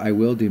of times I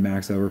will do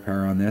max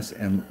overpower on this,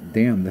 and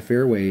damn, the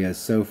fairway is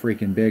so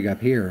freaking big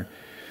up here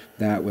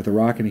that with a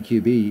rock and a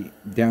QB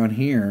down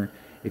here,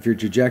 if your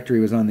trajectory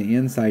was on the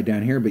inside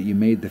down here, but you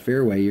made the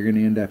fairway, you're going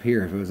to end up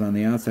here. If it was on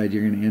the outside,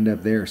 you're going to end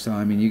up there. So,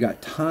 I mean, you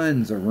got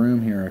tons of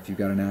room here if you've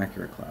got an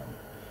accurate club.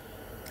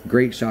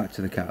 Great shot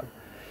to the cup.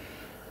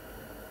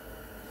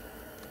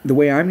 The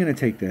way I'm going to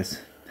take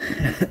this,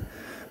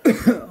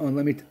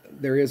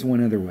 there is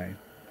one other way.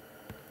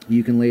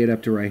 You can lay it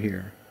up to right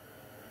here.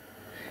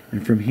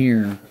 And from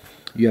here,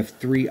 you have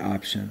 3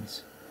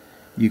 options.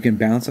 You can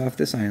bounce off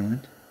this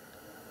island.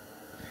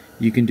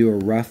 You can do a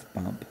rough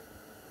bump.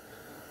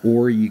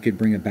 Or you could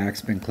bring a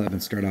backspin club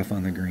and start off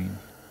on the green.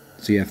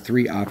 So you have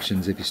 3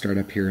 options if you start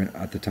up here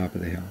at the top of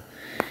the hill.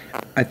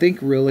 I think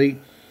really,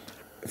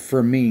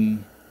 for me,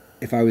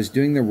 if I was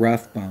doing the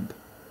rough bump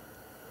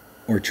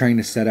or trying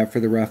to set up for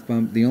the rough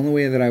bump, the only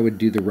way that I would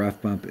do the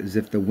rough bump is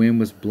if the wind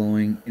was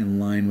blowing in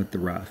line with the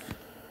rough.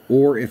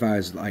 Or if I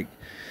was like,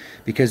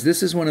 because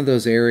this is one of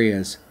those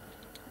areas,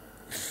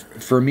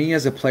 for me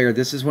as a player,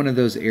 this is one of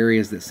those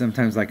areas that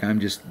sometimes, like, I'm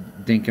just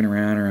dinking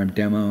around, or I'm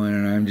demoing,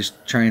 and I'm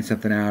just trying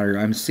something out, or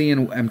I'm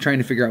trying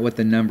to figure out what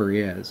the number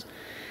is.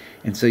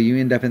 And so you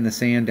end up in the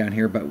sand down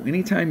here. But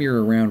anytime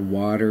you're around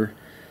water,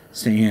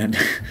 sand,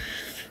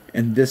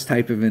 and this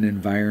type of an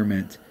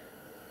environment,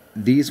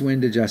 these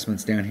wind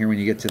adjustments down here when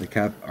you get to the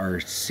cup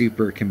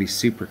can be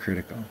super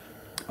critical.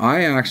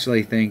 I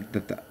actually think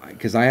that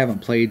because I haven't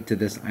played to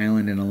this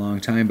island in a long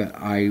time, but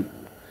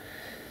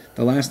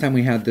the last time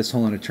we had this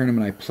hole in a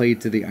tournament, I played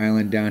to the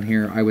island down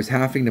here. I was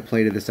having to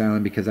play to this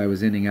island because I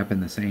was ending up in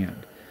the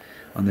sand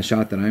on the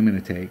shot that I'm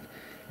going to take.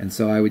 And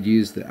so I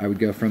would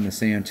go from the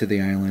sand to the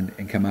island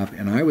and come up,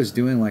 and I was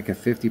doing like a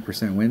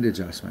 50% wind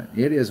adjustment.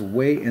 It is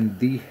way in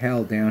the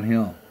hell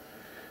downhill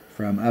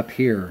from up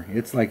here.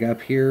 It's like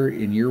up here,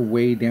 and you're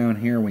way down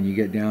here when you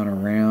get down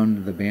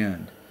around the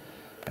bend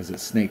as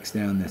it snakes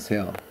down this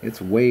hill. It's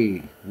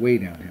way, way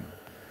downhill.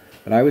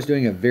 But I was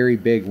doing a very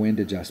big wind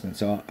adjustment.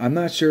 So I'm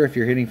not sure if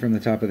you're hitting from the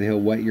top of the hill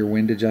what your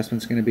wind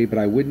adjustment's going to be, but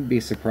I wouldn't be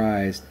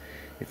surprised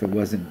if it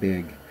wasn't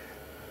big.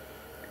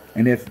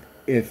 And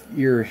if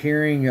you're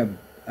hearing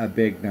a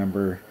big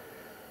number,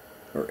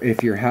 or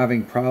if you're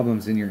having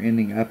problems and you're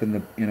ending up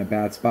in a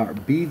bad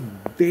spot, be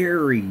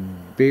very,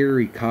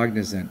 very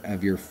cognizant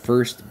of your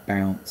first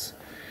bounce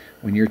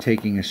when you're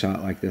taking a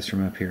shot like this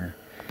from up here,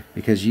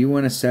 because you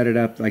want to set it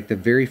up like the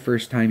very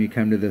first time you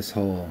come to this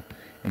hole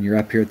and you're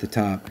up here at the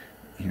top.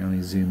 Here, let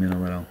me zoom in a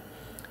little.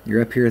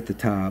 You're up here at the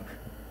top.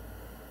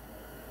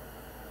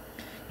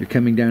 You're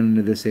coming down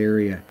into this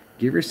area.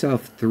 Give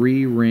yourself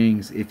 3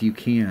 rings, if you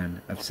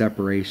can, of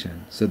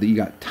separation so that you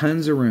got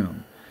tons of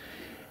room.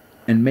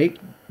 And make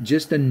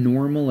just a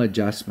normal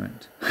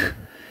adjustment.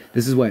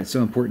 This is why it's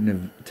so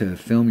important to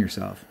film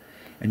yourself.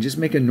 And just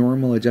make a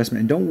normal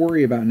adjustment. And don't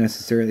worry about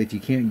necessarily if you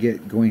can't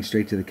get going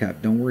straight to the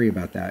cup. Don't worry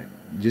about that.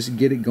 Just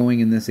get it going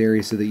in this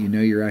area so that you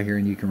know you're out here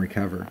and you can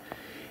recover.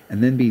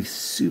 And then be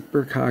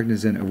super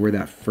cognizant of where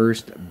that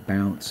first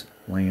bounce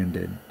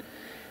landed.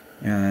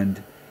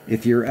 And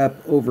if you're up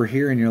over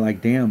here and you're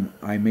like, damn,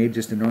 I made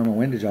just a normal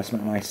wind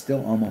adjustment and I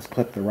still almost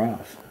clipped the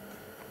rough,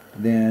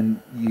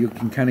 then you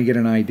can kind of get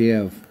an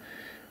idea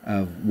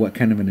of what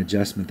kind of an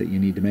adjustment that you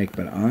need to make.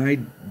 But I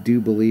do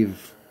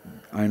believe,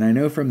 and I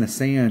know from the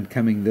sand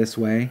coming this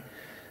way,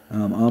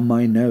 on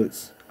my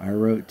notes, I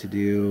wrote to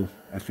do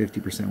a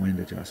 50% wind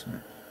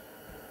adjustment.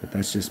 But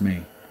that's just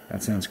me.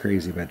 That sounds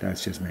crazy, but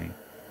that's just me.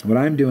 What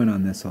I'm doing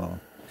on this hole.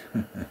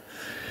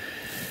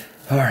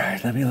 All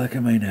right, let me look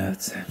at my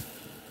notes.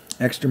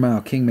 Extra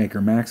mile,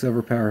 Kingmaker, max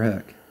overpower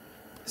hook.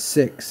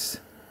 6,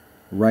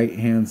 right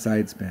hand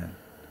side spin.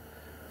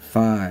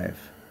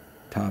 5,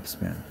 top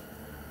spin.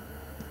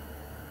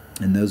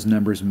 And those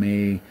numbers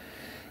may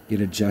get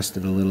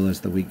adjusted a little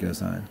as the week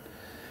goes on.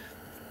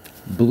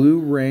 Blue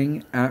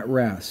ring at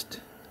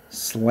rest,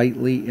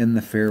 slightly in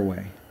the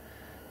fairway.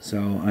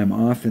 So I'm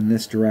off in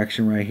this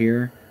direction right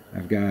here.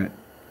 I've got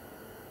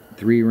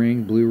 3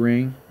 ring, blue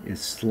ring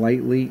is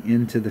slightly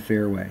into the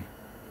fairway.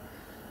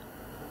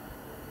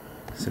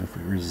 So if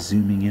we were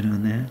zooming in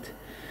on that,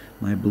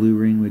 my blue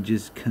ring would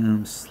just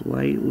come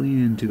slightly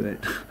into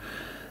it.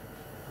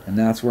 And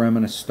that's where I'm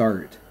going to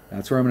start.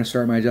 That's where I'm going to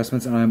start my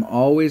adjustments. And I'm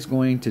always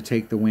going to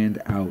take the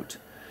wind out.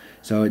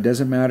 So it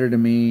doesn't matter to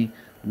me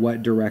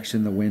what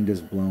direction the wind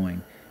is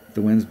blowing. If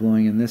the wind's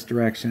blowing in this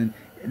direction.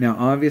 Now,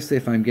 obviously,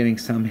 if I'm getting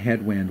some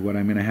headwind, what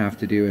I'm going to have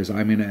to do is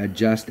I'm going to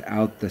adjust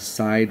out the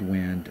side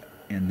wind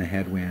and the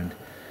headwind.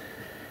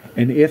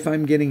 And if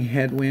I'm getting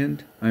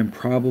headwind, I'm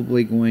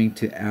probably going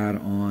to add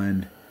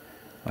on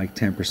like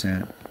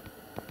 10%.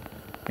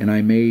 And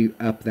I may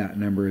up that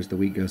number as the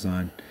week goes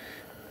on.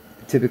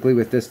 Typically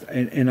with this,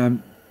 and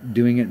I'm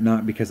doing it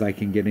not because I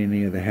can get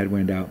any of the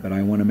headwind out, but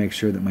I want to make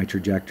sure that my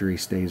trajectory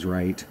stays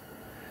right.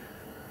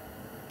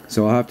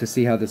 So I'll have to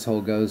see how this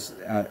hole goes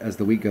as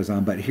the week goes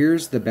on. But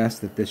here's the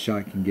best that this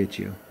shot can get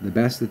you. The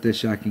best that this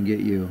shot can get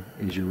you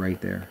is you're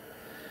right there.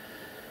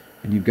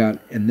 And you've got,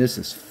 and this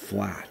is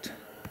flat.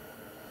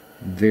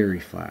 Very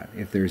flat.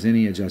 If there's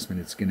any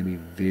adjustment, it's going to be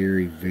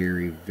very,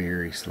 very,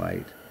 very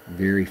slight.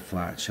 Very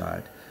flat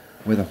shot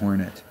with a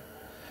Hornet.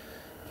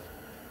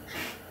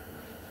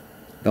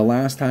 The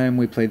last time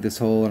we played this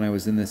hole and I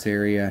was in this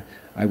area,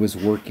 I was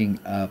working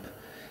up.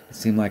 It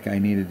seemed like I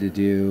needed to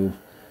do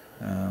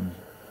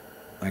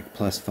like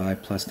 +5,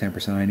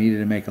 +10%. I needed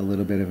to make a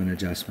little bit of an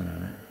adjustment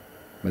on it.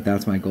 But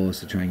that's my goal, is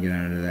to try and get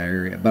out of that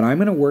area. But I'm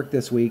going to work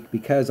this week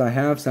because I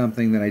have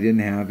something that I didn't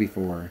have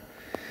before.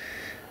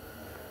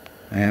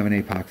 I have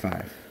an APOC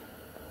 5.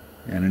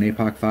 And an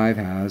APOC 5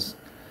 has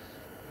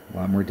a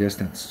lot more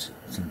distance,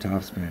 some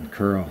topspin,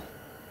 curl,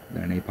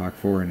 than an APOC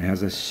 4, and it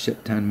has a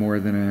shit ton more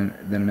than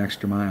an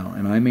extra mile.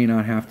 And I may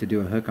not have to do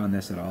a hook on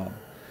this at all.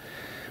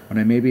 What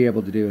I may be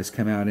able to do is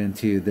come out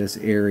into this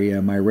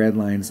area. My red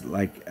line's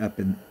like up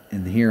in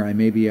here. I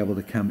may be able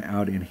to come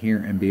out in here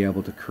and be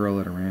able to curl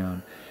it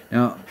around.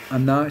 Now,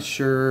 I'm not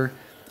sure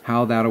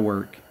how that'll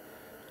work.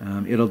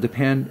 It'll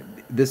depend.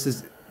 This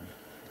is,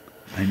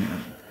 I know,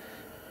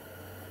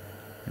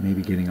 I may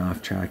be getting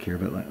off track here,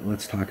 but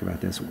let's talk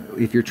about this.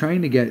 If you're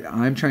trying to get,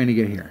 I'm trying to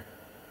get here.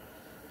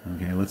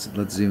 Okay, let's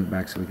zoom it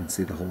back so we can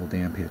see the whole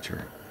damn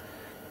picture.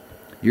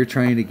 You're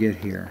trying to get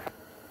here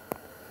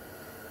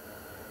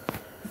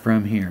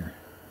from here,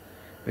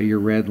 but your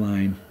red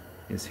line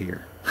is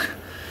here.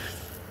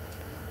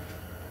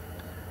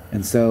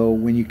 And so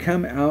when you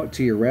come out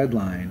to your red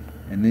line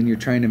and then you're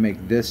trying to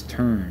make this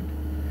turn,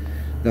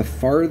 the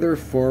farther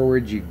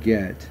forward you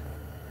get,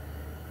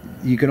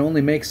 you can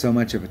only make so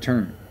much of a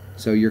turn.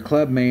 So your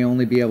club may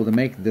only be able to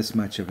make this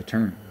much of a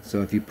turn.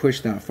 So if you push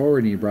that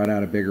forward and you brought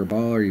out a bigger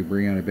ball or you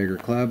bring out a bigger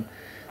club,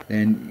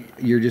 then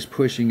you're just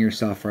pushing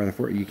yourself farther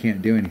forward. You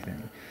can't do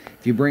anything.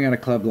 If you bring out a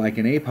club like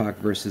an APOC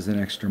versus an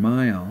extra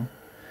mile,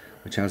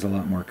 which has a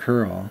lot more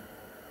curl,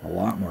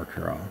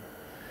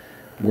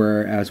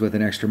 whereas with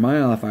an extra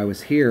mile, if I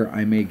was here,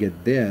 I may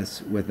get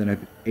this. With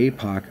an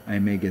APOC, I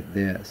may get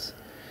this.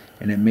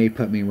 And it may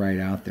put me right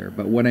out there.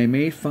 But what I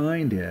may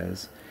find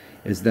is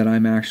that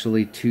I'm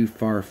actually too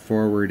far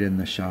forward in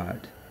the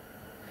shot.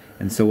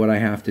 And so what I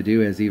have to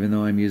do is, even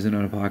though I'm using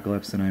an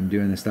Apocalypse and I'm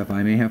doing this stuff,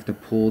 I may have to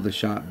pull the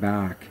shot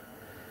back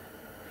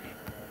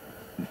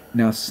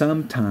Now,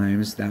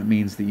 sometimes that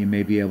means that you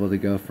may be able to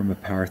go from a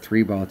power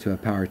 3 ball to a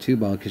power 2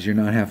 ball because you're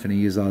not having to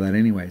use all that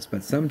anyways.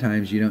 But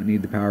sometimes you don't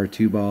need the power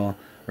 2 ball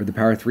or the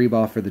power 3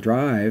 ball for the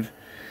drive,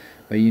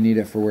 but you need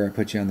it for where it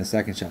puts you on the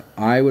second shot.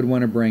 I would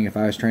want to bring, if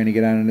I was trying to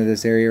get out into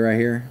this area right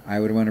here, I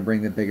would want to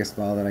bring the biggest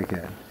ball that I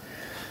could.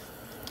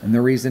 And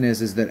the reason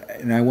is that,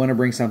 and I want to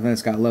bring something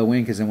that's got low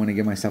wind because I want to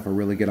give myself a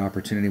really good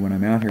opportunity when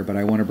I'm out here, but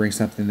I want to bring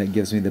something that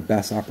gives me the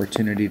best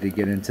opportunity to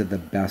get into the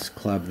best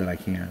club that I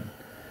can,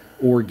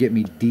 or get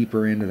me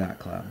deeper into that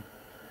club.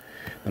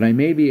 But I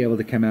may be able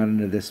to come out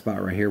into this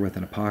spot right here with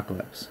an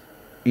Apocalypse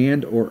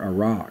and or a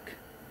rock,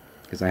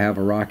 because I have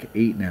a rock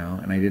 8 now,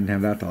 and I didn't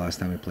have that the last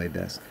time I played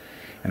this.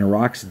 And a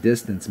rock's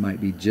distance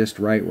might be just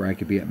right where I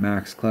could be at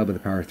max club with a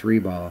power 3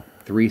 ball,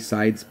 3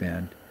 side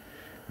spin,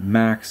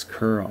 max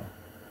curl.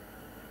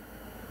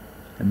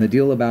 And the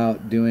deal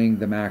about doing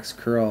the max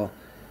curl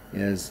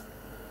is,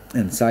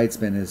 and side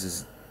spin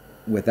is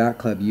with that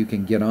club you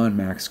can get on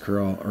max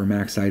curl or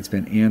max side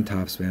spin and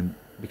top spin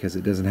because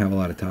it doesn't have a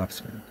lot of top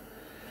spin.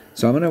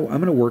 So I'm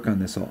gonna work on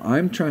this hole.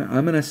 I'm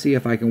gonna see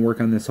if I can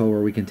work on this hole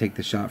where we can take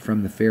the shot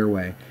from the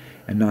fairway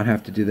and not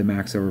have to do the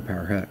max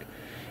overpower hook.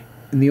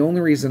 And the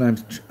only reason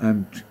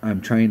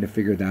I'm trying to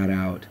figure that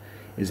out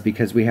is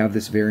because we have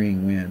this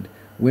varying wind.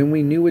 When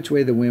we knew which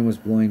way the wind was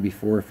blowing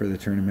before for the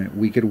tournament,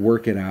 we could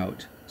work it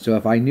out. So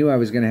if I knew I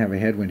was going to have a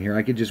headwind here,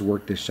 I could just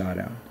work this shot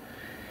out.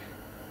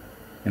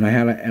 And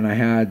I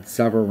had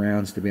several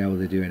rounds to be able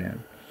to do it in.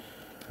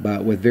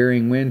 But with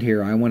varying wind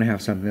here, I want to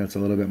have something that's a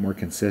little bit more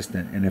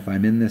consistent. And if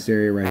I'm in this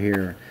area right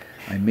here,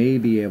 I may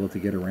be able to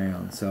get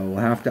around. So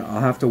I'll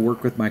have to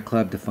work with my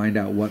club to find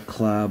out what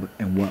club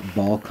and what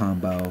ball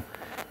combo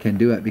can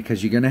do it,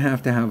 because you're going to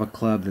have a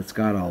club that's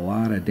got a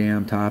lot of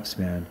damn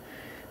topspin,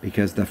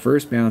 because the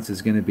first bounce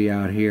is going to be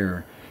out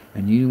here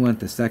and you want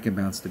the second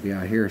bounce to be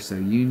out here, so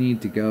you need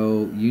to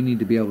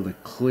be able to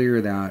clear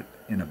that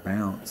in a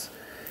bounce.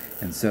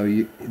 And so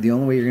the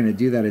only way you're going to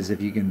do that is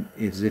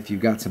if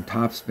you've got some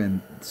topspin,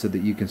 so that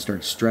you can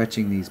start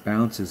stretching these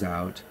bounces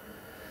out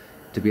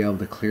to be able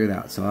to clear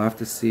that. So I'll have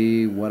to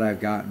see what I've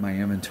got in my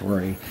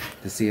inventory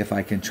to see if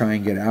I can try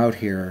and get out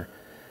here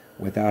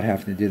without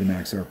having to do the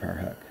max overpower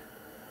hook.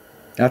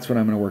 That's what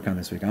I'm going to work on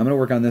this week. I'm going to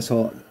work on this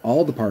whole,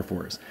 all the par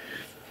 4s.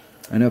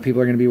 I know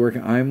people are going to be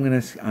working.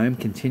 I'm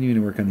continuing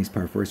to work on these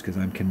par 4s because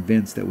I'm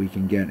convinced that we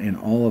can get in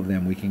all of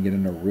them. We can get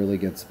into really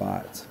good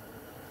spots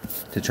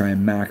to try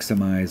and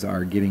maximize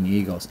our getting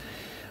eagles.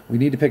 We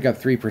need to pick up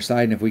 3 per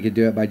side, and if we could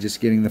do it by just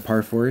getting the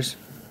par 4s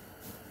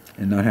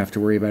and not have to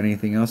worry about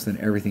anything else, then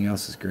everything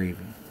else is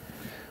gravy.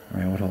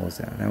 All right, what hole is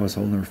that? That was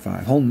hole number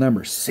 5. Hole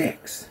number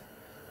 6.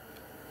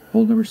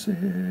 Hole number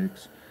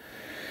 6.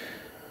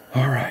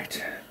 All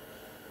right.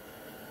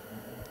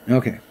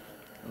 Okay.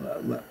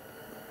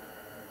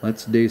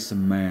 Let's do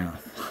some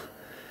math.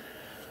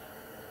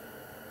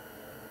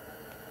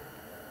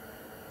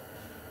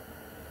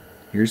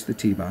 Here's the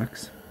tee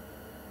box.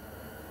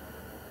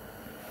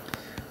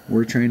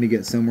 We're trying to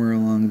get somewhere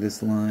along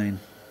this line,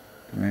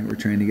 right? We're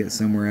trying to get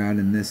somewhere out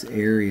in this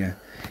area.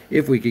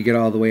 If we could get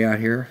all the way out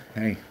here,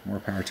 hey, more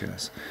power to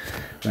us.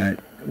 But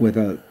with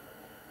a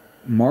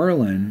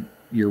Marlin,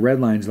 your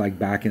red line's like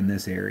back in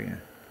this area.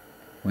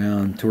 Well,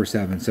 in Tour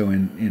 7, so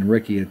in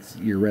Rookie,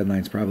 your red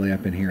line's probably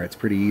up in here. It's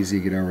pretty easy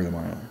to get over the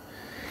Marlin.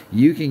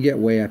 You can get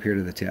way up here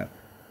to the tip.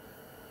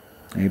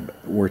 Okay,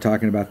 we're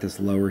talking about this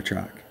lower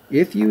track.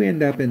 If you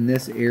end up in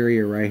this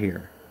area right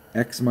here,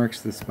 X marks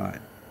the spot.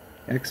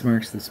 X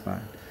marks the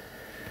spot.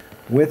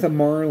 With a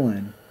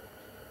Marlin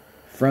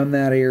from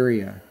that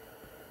area,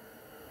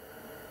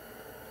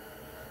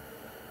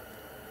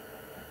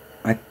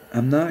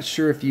 I'm not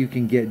sure if you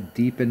can get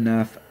deep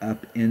enough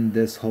up in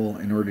this hole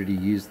in order to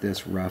use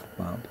this rough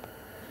bump.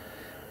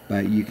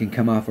 But you can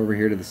come off over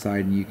here to the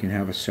side and you can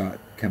have a shot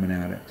coming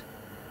at it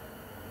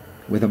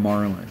with a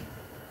Marlin.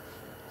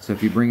 So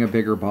if you bring a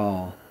bigger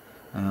ball,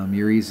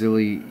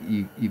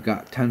 you've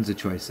got tons of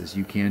choices.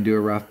 You can do a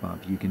rough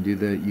bump. You can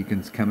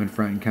come in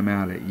front and come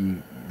at it.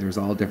 There's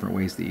all different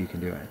ways that you can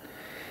do it.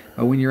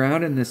 But when you're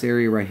out in this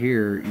area right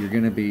here, you're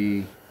going to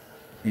be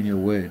in your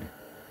wood.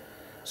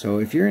 So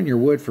if you're in your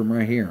wood from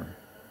right here,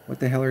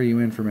 what the hell are you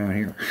in from out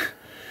here?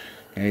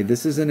 Okay,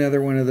 this is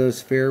another one of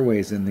those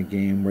fairways in the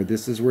game where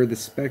this is where the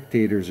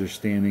spectators are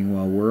standing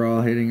while we're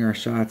all hitting our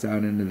shots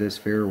out into this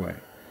fairway.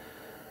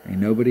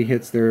 And nobody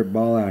hits their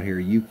ball out here.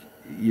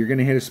 You're going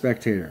to hit a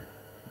spectator.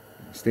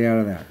 Stay out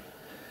of that.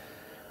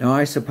 Now,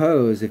 I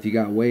suppose if you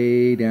got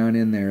way down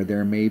in there,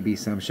 there may be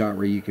some shot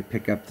where you could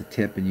pick up the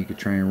tip and you could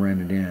try and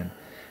run it in.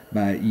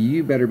 But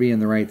you better be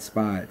in the right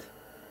spot.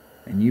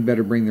 And you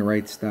better bring the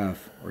right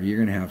stuff, or you're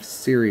going to have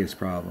serious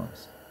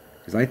problems.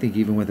 Because I think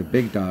even with a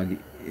big dog,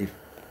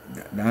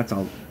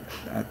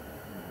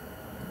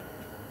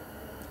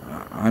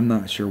 I'm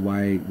not sure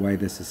why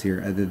this is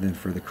here other than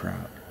for the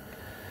crowd.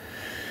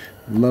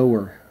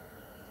 Lower.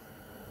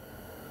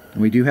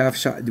 We do have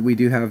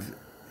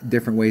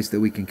different ways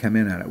that we can come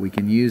in at it. We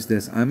can use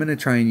this. I'm going to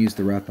try and use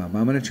the rough bump.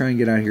 I'm going to try and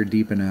get out here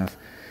deep enough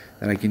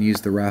that I can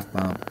use the rough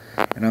bump.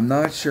 And I'm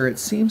not sure. It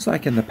seems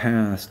like in the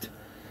past,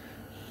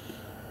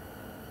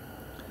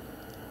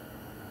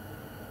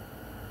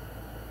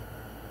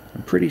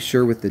 I'm pretty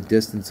sure with the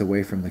distance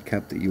away from the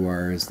cup that you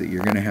are is that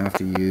you're going to have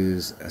to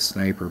use a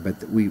sniper,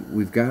 but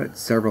we've got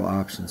several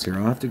options here.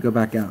 I'll have to go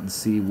back out and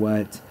see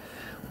what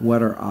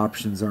our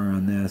options are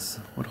on this.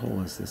 What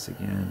hole is this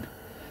again?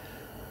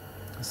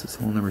 This is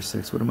hole number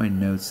 6. What do my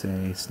notes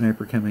say?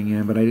 Sniper coming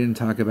in, but I didn't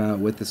talk about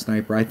with the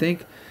sniper. I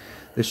think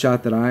the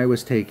shot that I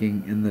was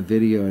taking in the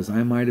video is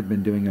I might have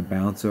been doing a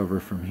bounce over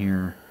from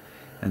here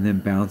and then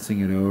bouncing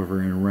it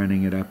over and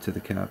running it up to the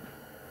cup.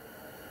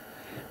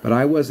 But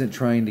I wasn't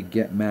trying to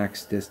get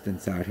max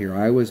distance out here.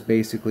 I was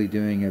basically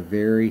doing a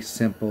very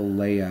simple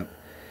layup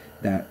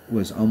that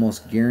was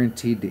almost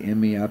guaranteed to end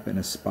me up in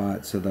a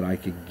spot so that I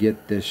could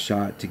get this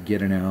shot to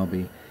get an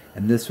albie.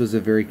 And this was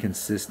a very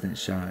consistent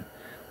shot.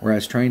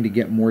 Whereas trying to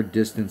get more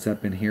distance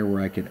up in here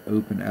where I could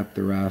open up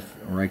the rough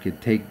or I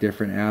could take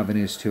different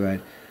avenues to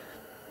it,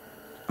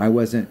 I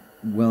wasn't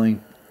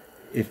willing.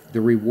 If the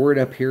reward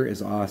up here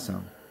is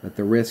awesome, but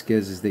the risk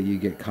is that you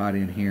get caught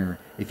in here.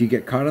 If you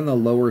get caught in the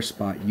lower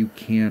spot, you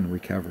can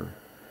recover.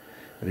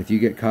 But if you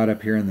get caught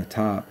up here in the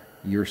top,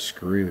 you're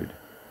screwed.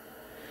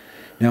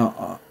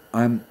 Now,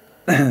 I'm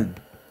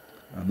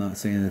not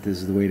saying that this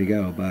is the way to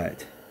go,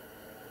 but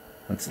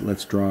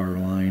let's draw our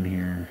line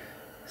here.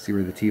 See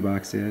where the tee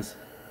box is?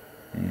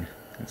 Yeah,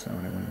 that's not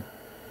what I want.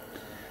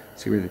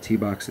 See where the tee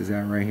box is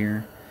at right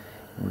here?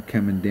 We're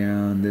coming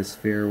down this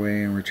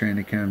fairway and we're trying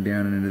to come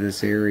down into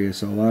this area.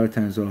 So a lot of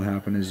times what will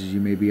happen is you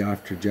may be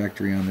off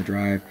trajectory on the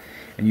drive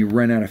and you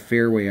run out of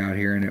fairway out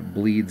here and it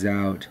bleeds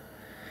out.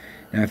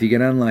 Now if you get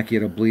unlucky,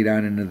 it'll bleed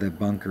out into the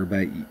bunker,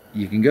 but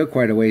you can go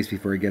quite a ways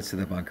before it gets to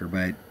the bunker,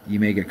 but you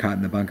may get caught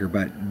in the bunker.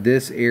 But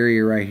this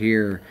area right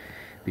here,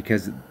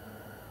 because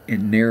it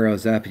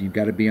narrows up and you've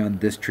got to be on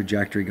this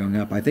trajectory going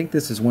up. I think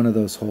this is one of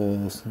those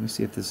holes. Let me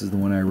see if this is the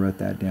one I wrote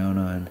that down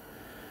on.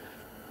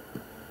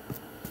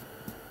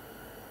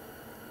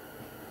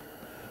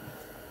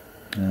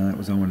 That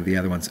was on one of the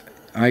other ones.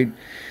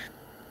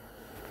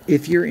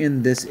 If you're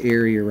in this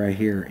area right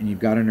here and you've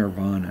got a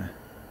Nirvana,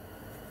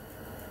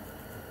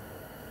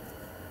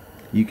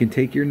 you can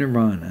take your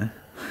Nirvana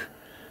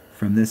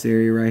from this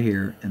area right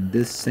here and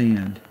this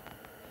sand.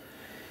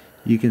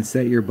 You can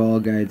set your ball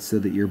guide so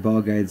that your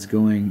ball guide's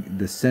going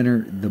the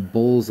center, the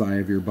bullseye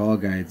of your ball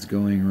guide's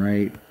going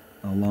right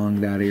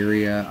along that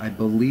area. I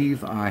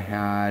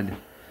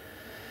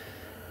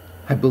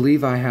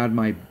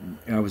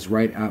was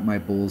right at my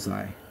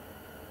bullseye.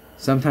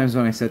 Sometimes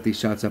when I set these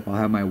shots up, I'll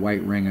have my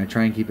white ring. I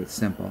try and keep it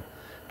simple,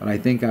 but I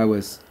think I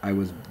was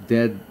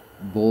dead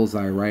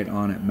bullseye right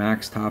on it.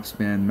 Max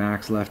topspin,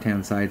 max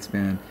left-hand side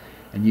spin,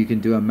 and you can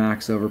do a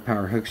max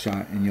overpower hook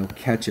shot, and you'll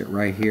catch it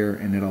right here,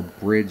 and it'll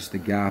bridge the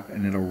gap,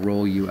 and it'll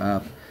roll you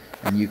up,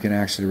 and you can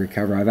actually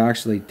recover. I've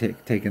actually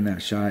taken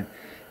that shot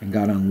and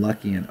got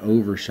unlucky and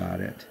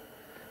overshot it,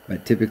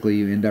 but typically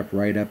you end up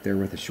right up there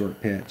with a short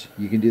pitch.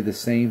 You can do the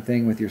same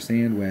thing with your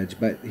sand wedge,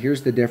 but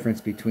here's the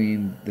difference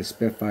between the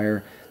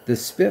Spitfire. The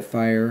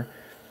Spitfire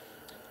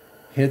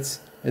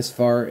hits as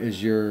far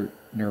as your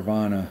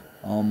Nirvana,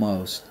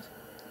 almost,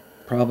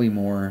 probably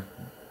more,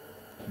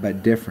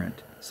 but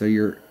different. So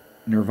your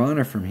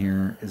Nirvana from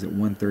here is at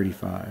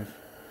 135,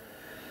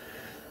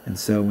 and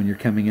so when you're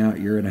coming out,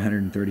 you're at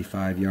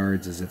 135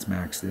 yards as its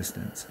max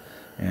distance.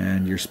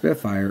 And your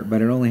Spitfire,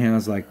 but it only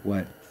has like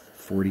what,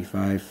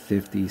 45,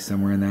 50,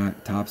 somewhere in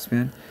that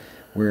topspin,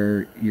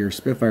 where your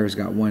Spitfire's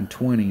got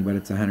 120, but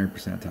it's 100%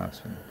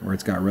 topspin, or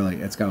it's got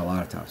a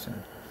lot of topspin.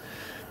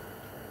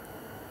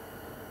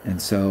 And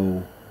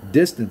so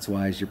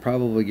distance-wise, you're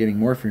probably getting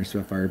more from your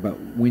Spitfire, but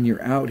when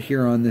you're out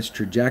here on this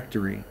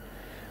trajectory,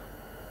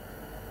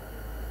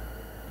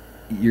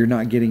 you're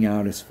not getting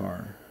out as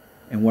far.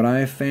 And what I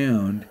have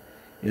found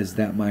is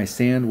that my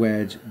sand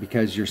wedge,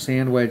 because your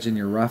sand wedge and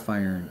your rough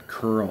iron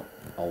curl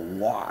a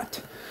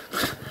lot,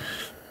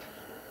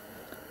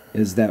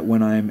 is that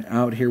when I'm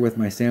out here with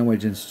my sand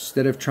wedge,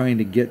 instead of trying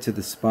to get to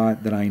the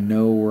spot that I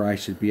know where I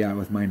should be at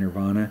with my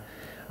Nirvana,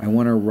 I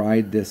want to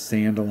ride this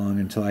sand along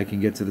until I can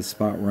get to the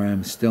spot where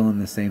I'm still in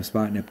the same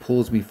spot, and it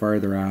pulls me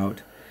farther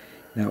out.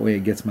 That way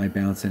it gets my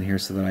bounce in here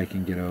so that I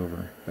can get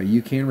over. But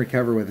you can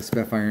recover with a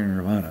Spitfire and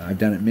Nirvana. I've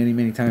done it many,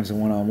 many times in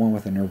one-on-one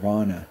with a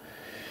Nirvana.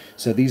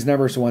 So these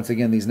numbers, once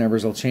again, these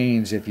numbers will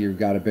change if you've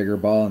got a bigger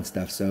ball and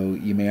stuff, so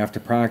you may have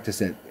to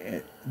practice it.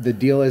 The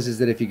deal is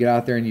that if you get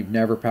out there and you've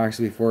never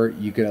practiced before,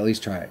 you could at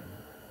least try it.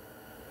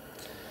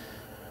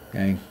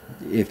 Okay?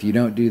 If you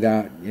don't do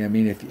that, I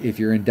mean, if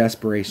you're in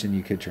desperation,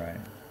 you could try it.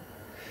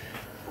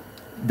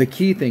 The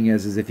key thing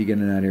is if you get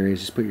in that area,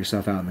 just put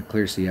yourself out in the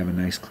clear so you have a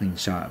nice clean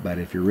shot. But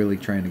if you're really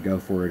trying to go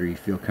for it or you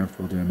feel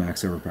comfortable doing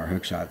max overpower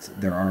hook shots,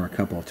 there are a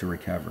couple to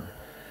recover.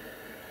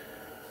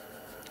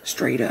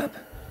 Straight up.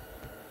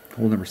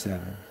 Hole number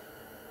 7.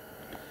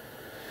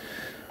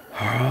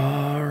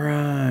 All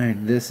right,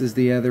 this is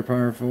the other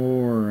par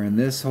 4, and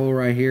this hole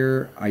right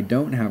here, I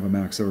don't have a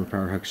max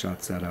overpower hook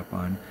shot set up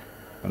on,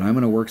 but I'm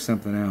going to work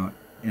something out.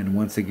 And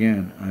once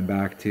again, I'm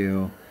back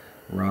to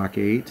rock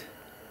 8.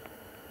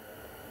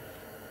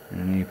 And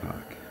an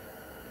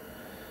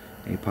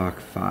APOC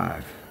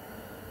 5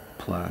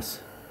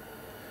 plus.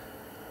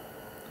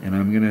 And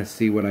I'm going to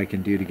see what I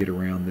can do to get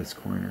around this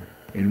corner.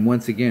 And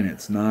once again,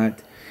 it's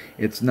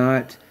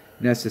not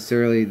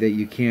necessarily that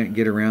you can't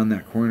get around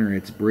that corner.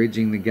 It's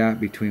bridging the gap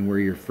between where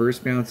your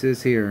first bounce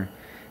is here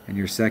and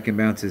your second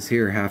bounce is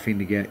here, having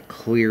to get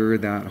clear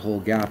that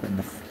whole gap.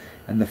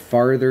 And the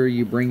farther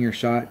you bring your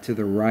shot to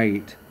the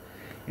right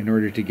in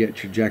order to get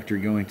trajectory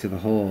going to the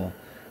hole,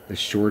 the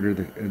shorter,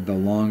 the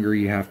longer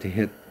you have to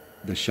hit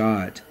the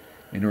shot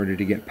in order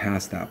to get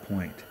past that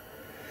point.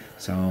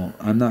 So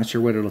I'm not sure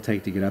what it'll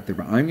take to get up there,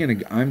 but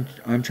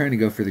I'm trying to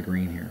go for the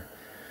green here.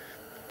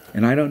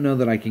 And I don't know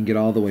that I can get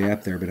all the way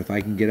up there, but if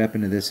I can get up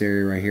into this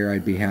area right here,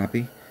 I'd be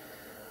happy.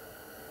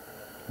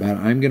 But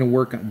I'm going to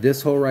work on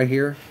this hole right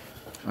here.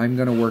 I'm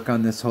going to work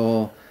on this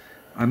hole.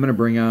 I'm going to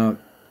bring out,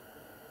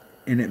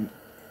 and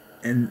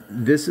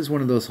this is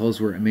one of those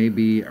holes where it may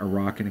be a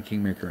rock and a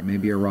kingmaker. It may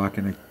be a rock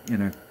and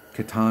a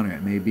katana.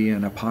 It may be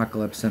an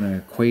apocalypse and a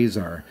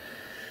quasar.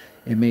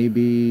 It may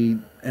be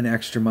an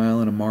extra mile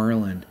and a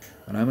marlin.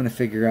 But I'm going to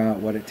figure out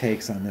what it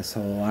takes on this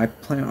hole.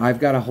 I've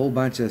got a whole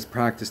bunch of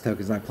practice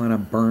tokens. I plan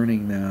on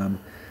burning them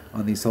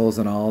on these holes,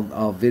 and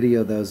I'll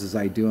video those as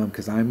I do them,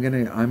 because I'm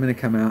gonna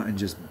come out and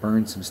just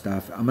burn some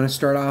stuff. I'm gonna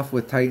start off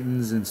with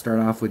Titans and start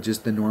off with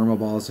just the normal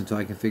balls until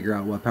I can figure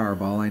out what power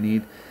ball I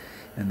need,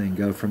 and then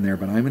go from there.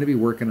 But I'm gonna be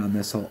working on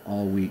this hole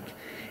all week.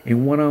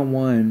 In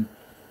one-on-one,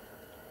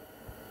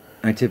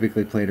 I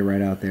typically play it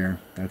right out there.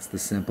 That's the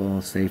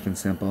simple, safe and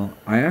simple.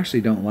 I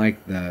actually don't like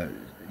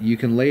you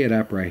can lay it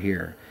up right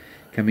here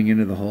coming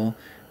into the hole,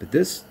 but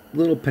this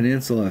little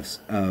peninsula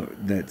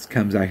that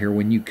comes out here,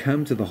 when you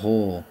come to the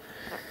hole,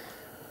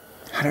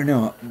 I don't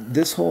know,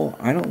 this hole,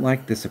 I don't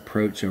like this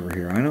approach over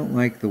here. I don't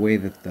like the way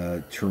that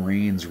the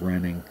terrain's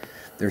running.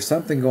 There's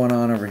something going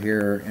on over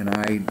here, and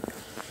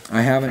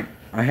I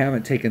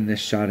haven't taken this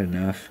shot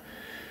enough,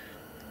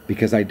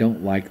 because I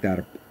don't like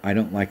that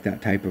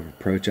type of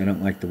approach. I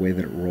don't like the way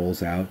that it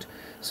rolls out.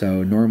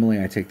 So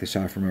normally I take the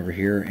shot from over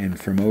here, and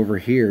from over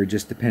here,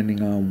 just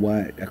depending on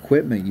what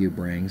equipment you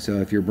bring. So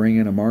if you're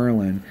bringing a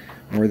marlin,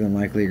 more than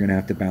likely you're going to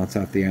have to bounce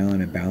off the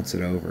island and bounce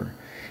it over.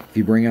 If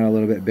you bring out a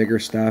little bit bigger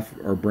stuff,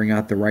 or bring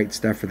out the right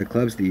stuff for the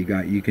clubs that you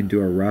got, you can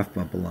do a rough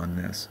bump along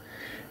this.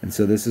 And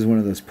so this is one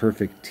of those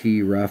perfect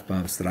T rough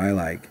bumps that I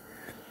like,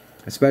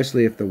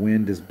 especially if the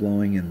wind is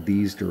blowing in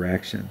these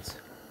directions.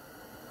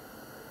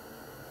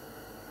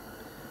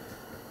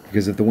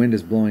 Because if the wind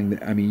is blowing,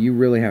 I mean, you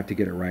really have to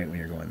get it right when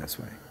you're going this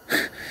way.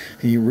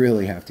 You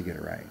really have to get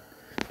it right.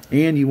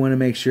 And you want to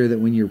make sure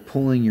that when you're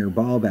pulling your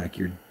ball back,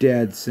 you're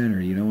dead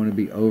center. You don't want to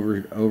be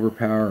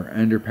overpower or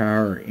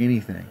underpower or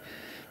anything.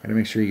 Got to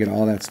make sure you get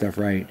all that stuff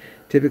right.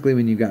 Typically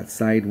when you've got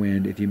side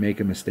wind, if you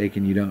make a mistake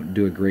and you don't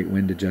do a great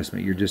wind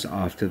adjustment, you're just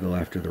off to the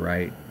left or the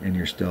right, and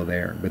you're still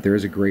there. But there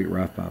is a great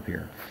rough bump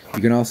here.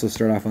 You can also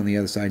start off on the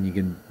other side, and you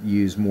can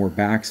use more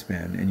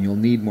backspin, and you'll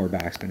need more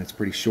backspin. It's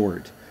pretty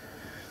short.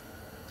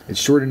 It's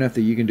short enough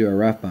that you can do a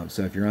rough bump.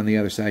 So if you're on the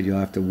other side, you'll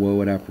have to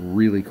whoa it up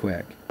really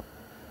quick.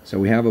 So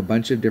we have a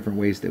bunch of different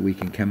ways that we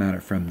can come at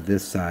it from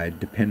this side,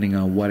 depending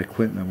on what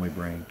equipment we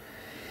bring.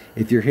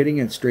 If you're hitting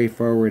it straight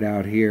forward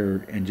out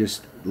here and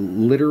just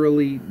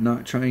literally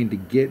not trying to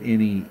get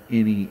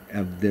any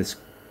of this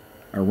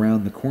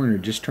around the corner,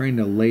 just trying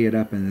to lay it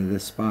up into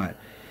this spot,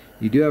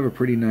 you do have a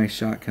pretty nice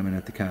shot coming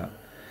at the cup.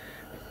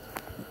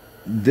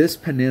 This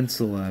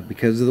peninsula,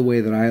 because of the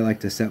way that I like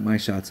to set my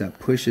shots up,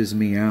 pushes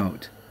me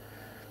out.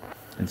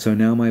 And so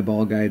now my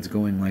ball guide's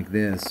going like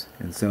this.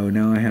 And so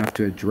now I have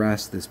to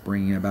address this,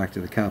 bringing it back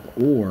to the cup.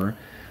 Or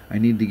I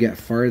need to get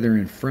farther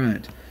in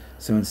front.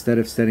 So instead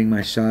of setting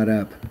my shot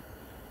up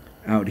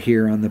out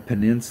here on the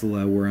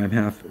peninsula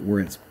where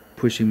it's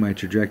pushing my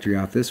trajectory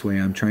off this way,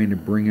 I'm trying to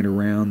bring it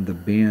around the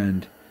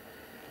bend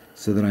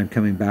so that I'm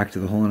coming back to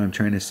the hole, and I'm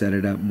trying to set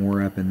it up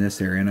more up in this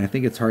area. And I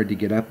think it's hard to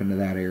get up into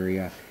that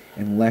area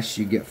unless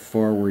you get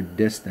forward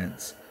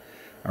distance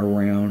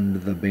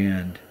around the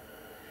bend.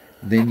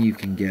 Then you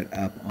can get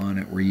up on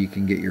it, where you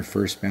can get your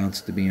first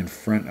bounce to be in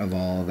front of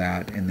all of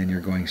that, and then you're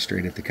going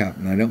straight at the cup.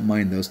 And I don't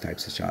mind those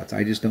types of shots.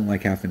 I just don't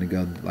like having to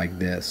go like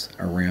this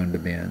around a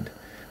bend,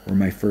 where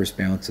my first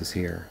bounce is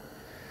here,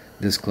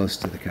 this close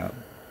to the cup.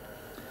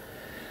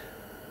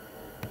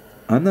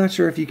 I'm not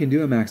sure if you can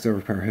do a max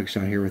overpower hook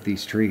shot here with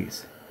these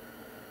trees,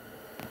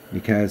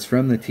 because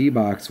from the tee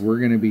box, we're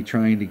going to be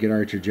trying to get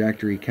our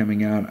trajectory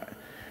coming out.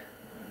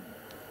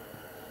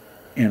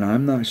 And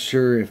I'm not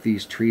sure if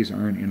these trees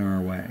aren't in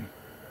our way.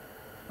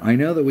 I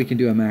know that we can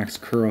do a max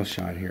curl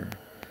shot here,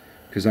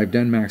 because I've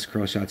done max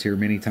curl shots here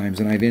many times,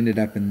 and I've ended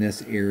up in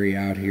this area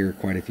out here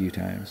quite a few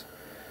times.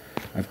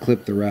 I've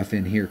clipped the rough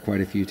in here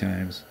quite a few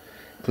times,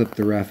 clipped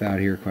the rough out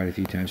here quite a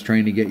few times,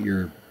 trying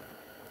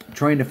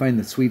to find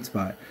the sweet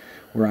spot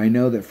where I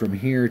know that from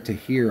here to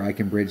here I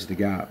can bridge the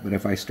gap. But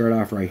if I start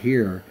off right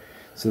here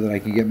so that I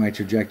can get my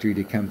trajectory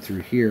to come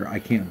through here, I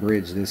can't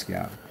bridge this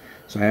gap.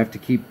 So I have to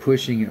keep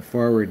pushing it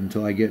forward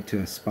until I get to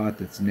a spot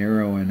that's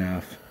narrow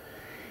enough.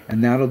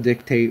 And that'll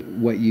dictate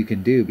what you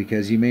can do,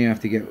 because you may have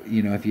to get,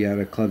 if you had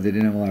a club that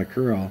didn't have a lot of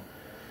curl,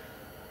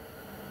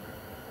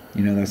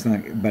 You know, that's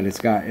not, but it's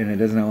got, and it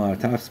doesn't have a lot of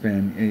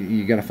topspin.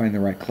 You got to find the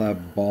right club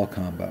ball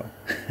combo.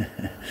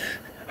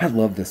 I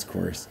love this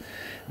course.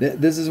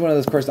 This is one of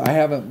those courses I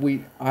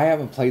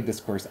haven't played this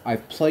course.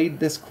 I've played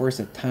this course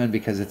a ton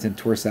because it's in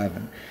Tour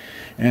 7,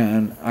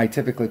 and I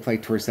typically play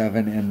Tour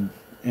 7,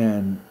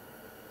 and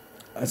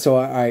so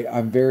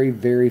I'm very,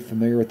 very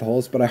familiar with the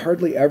holes, but I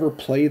hardly ever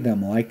play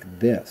them like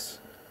this,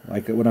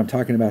 like what I'm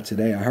talking about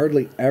today. I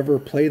hardly ever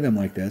play them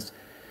like this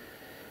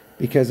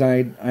because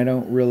I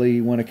don't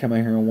really want to come out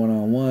here in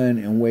one-on-one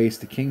and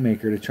waste a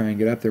Kingmaker to try and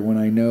get up there when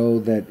I know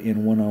that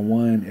in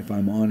one-on-one, if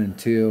I'm on in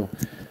 2,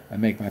 I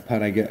make my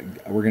putt,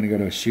 we're going to go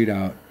to a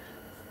shootout,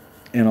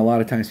 and a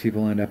lot of times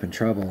people end up in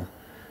trouble.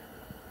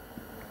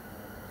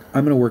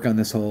 I'm going to work on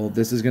this hole.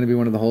 This is going to be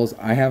one of the holes.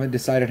 I haven't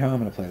decided how I'm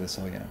going to play this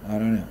hole yet. I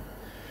don't know.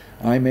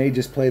 I may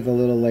just play the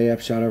little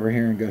layup shot over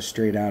here and go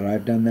straight out.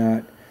 I've done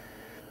that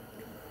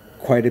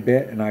quite a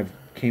bit, and I've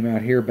came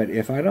out here, but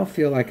if I don't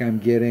feel like I'm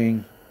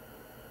getting...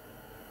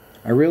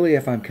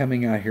 if I'm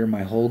coming out here,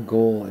 my whole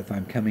goal, if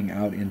I'm coming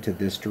out into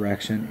this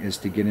direction, is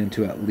to get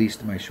into at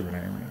least my short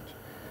iron range.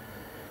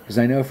 Because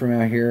I know from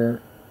out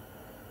here,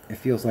 it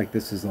feels like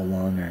this is a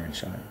long iron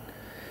shot.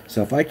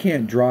 So if I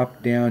can't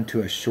drop down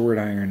to a short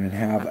iron and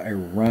have a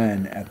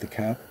run at the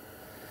cup,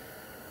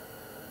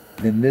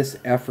 then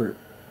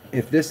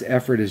if this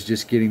effort is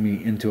just getting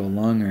me into a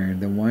long iron,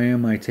 then why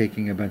am I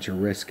taking a bunch of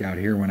risk out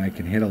here when I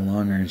can hit a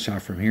long iron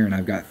shot from here and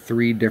I've got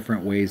 3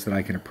 different ways that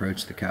I can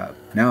approach the cup?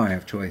 Now I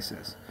have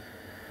choices.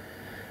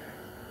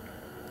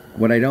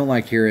 What I don't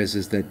like here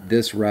is that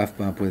this rough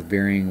bump with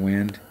varying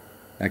wind,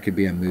 that could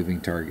be a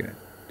moving target.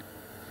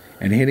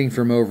 And hitting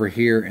from over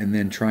here and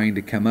then trying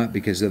to come up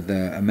because of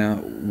the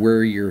amount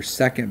where your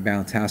second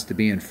bounce has to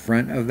be in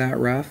front of that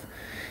rough,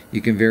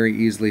 you can very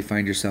easily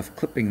find yourself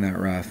clipping that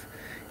rough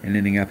and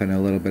ending up in a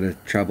little bit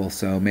of trouble.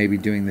 So maybe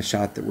doing the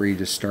shot where you're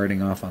just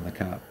starting off on the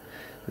cup.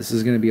 This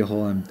is going to be a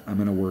hole I'm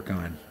going to work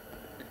on.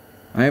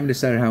 I haven't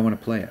decided how I want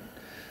to play it.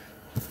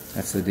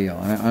 That's the deal.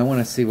 I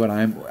want to see what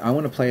I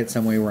want to play it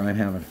some way where I'm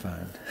having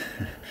fun.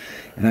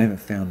 And I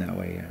haven't found that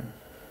way yet.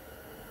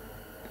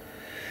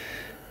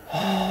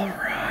 All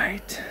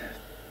right.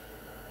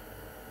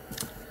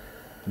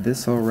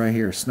 This hole right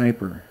here,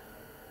 Sniper.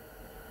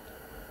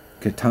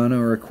 Katana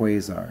or a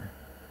Quasar.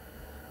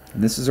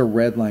 And this is a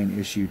red line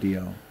issue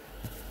deal.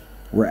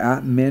 We're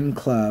at Min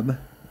Club,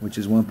 which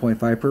is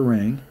 1.5 per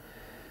ring.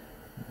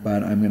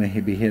 But I'm going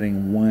to be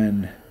hitting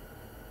 1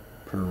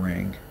 per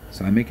ring.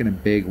 So I'm making a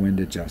big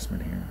wind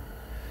adjustment here.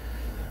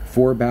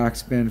 4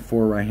 backspin,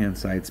 4 right-hand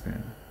side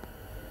spin.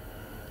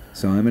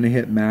 So I'm going to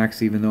hit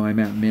max even though I'm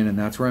at min, and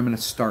that's where I'm going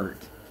to start.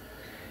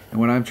 And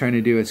what I'm trying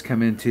to do is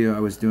come into, I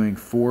was doing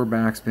 4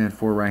 backspin,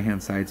 4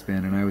 right-hand side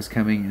spin, and I was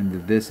coming into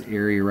this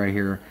area right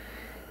here.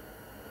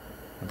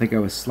 I think I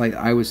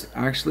was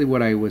actually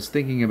what I was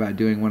thinking about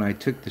doing when I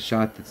took the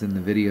shot that's in the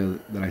video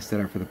that I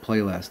set up for the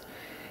playlist,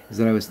 is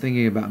that I was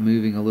thinking about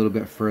moving a little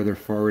bit further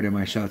forward in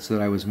my shot so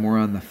that I was more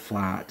on the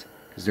flat.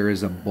 Because there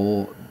is a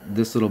bowl,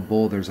 this little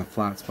bowl, there's a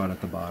flat spot at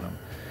the bottom.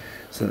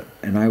 So,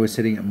 and I was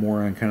hitting it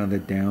more on kind of the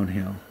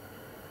downhill.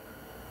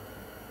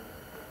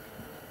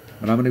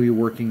 But I'm going to be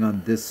working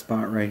on this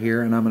spot right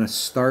here, and I'm going to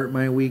start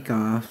my week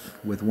off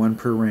with 1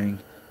 per ring,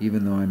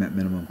 even though I'm at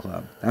minimum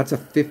club. That's a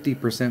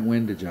 50%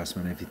 wind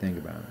adjustment if you think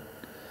about it.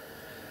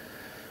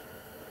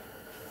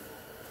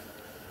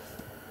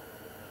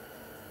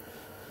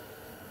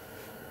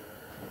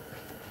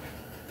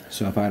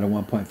 So if I had a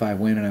 1.5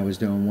 wind and I was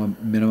doing 1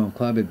 minimum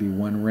club, it'd be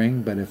 1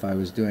 ring. But if I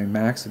was doing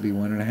max, it'd be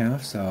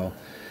 1.5. So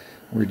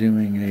we're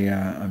doing a,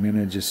 I'm going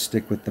to just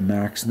stick with the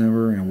max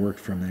number and work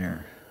from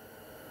there.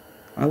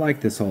 I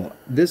like this hole.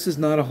 This is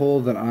not a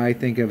hole that I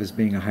think of as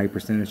being a high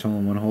percentage hole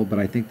in one hole, but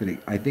I think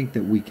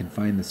that we can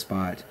find the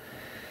spot.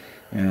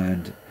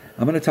 And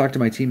I'm going to talk to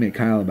my teammate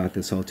Kyle about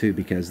this hole too,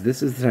 because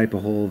this is the type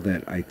of hole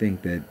that I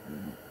think that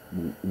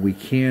we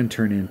can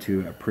turn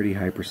into a pretty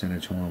high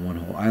percentage hole in one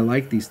hole. I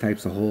like these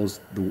types of holes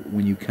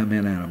when you come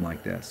in at them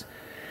like this.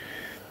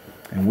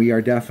 And we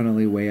are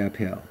definitely way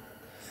uphill.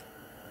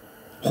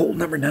 Hole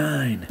number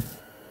 9.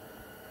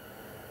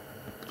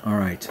 All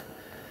right.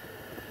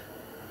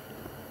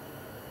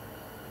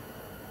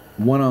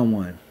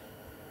 1-on-1.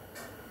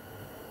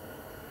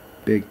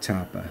 Big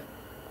Tapa.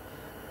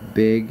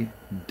 Big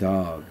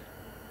Dog.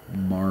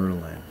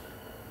 Marlin.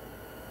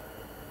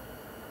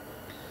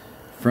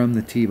 From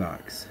the tee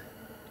box.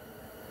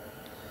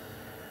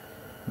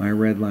 My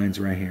red line's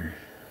right here.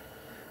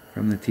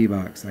 From the tee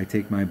box, I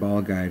take my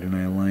ball guide and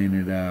I line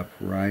it up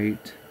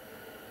right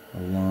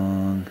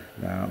along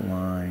that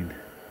line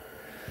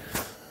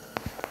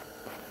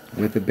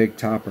with a big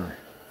topper.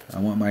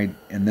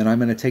 And then I'm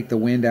going to take the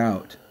wind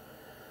out.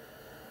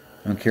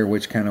 I don't care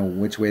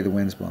which way the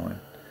wind's blowing.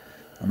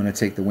 I'm going to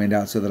take the wind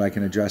out so that I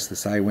can address the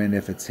side wind.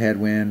 If it's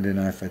headwind and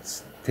if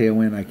it's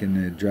tailwind, I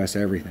can address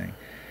everything.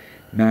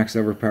 Max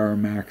overpower,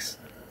 max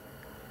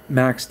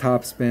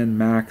top spin,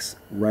 max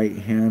right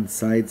hand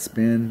side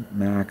spin,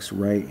 max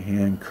right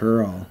hand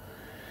curl.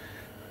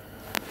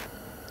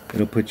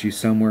 It'll put you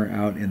somewhere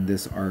out in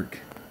this arc.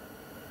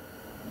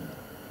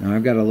 Now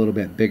I've got a little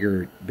bit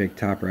bigger big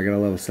topper. I got a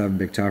level 7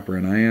 big topper,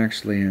 and I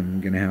actually am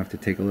going to have to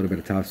take a little bit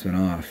of topspin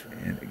off,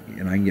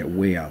 and I can get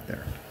way out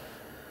there.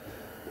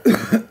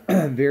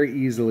 Very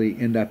easily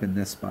end up in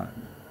this spot.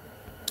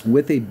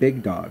 With a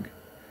big dog,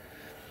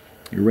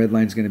 your red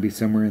line's going to be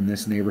somewhere in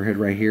this neighborhood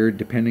right here.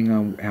 Depending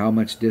on how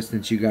much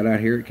distance you got out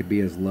here, it could be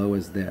as low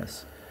as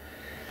this.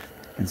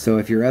 And so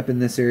if you're up in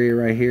this area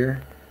right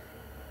here,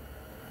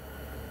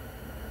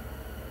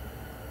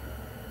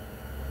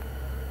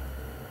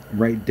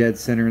 right dead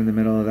center in the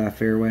middle of that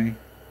fairway,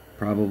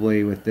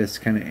 probably with this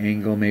kind of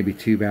angle, maybe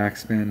 2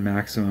 backspin,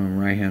 maximum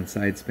right hand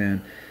side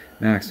spin,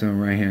 maximum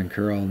right hand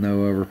curl,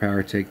 no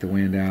overpower, take the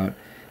wind out,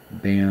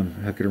 bam,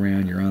 hook it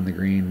around, you're on the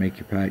green, make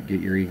your putt,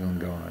 get your eagle, and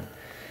go on.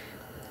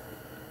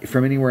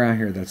 From anywhere out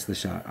here, that's the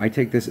shot. I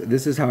take this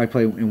is how I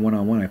play in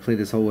one-on-one. I play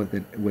this hole with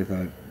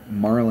a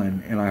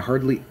Marlin, and I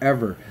hardly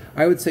ever,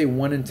 I would say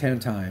 1 in 10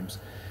 times,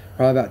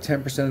 probably about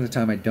 10% of the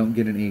time, I don't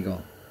get an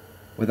eagle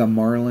with a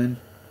Marlin,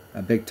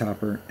 a big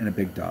topper, and a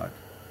big dog.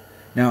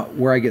 Now,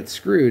 where I get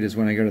screwed is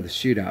when I go to the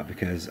shootout,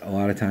 because a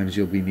lot of times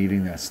you'll be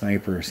needing a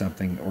sniper or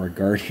something, or a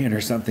guardian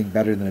or something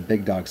better than a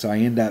big dog. So I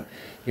end up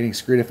getting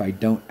screwed if I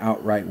don't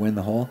outright win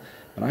the hole.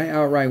 But I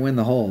outright win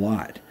the hole a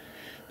lot,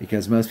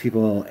 because most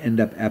people will end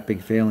up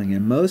epic failing.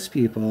 And most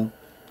people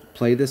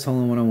play this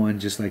hole in one-on-one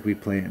just like we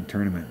play it in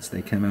tournaments.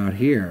 They come out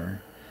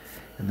here,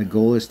 and the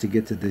goal is to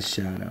get to this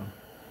shadow.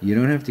 You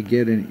don't have to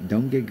get in,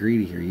 don't get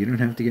greedy here. You don't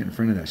have to get in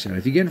front of that shadow.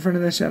 If you get in front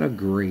of that shadow,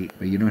 great,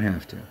 but you don't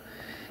have to.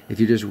 If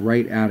you're just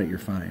right at it, you're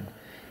fine.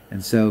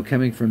 And so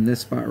coming from this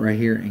spot right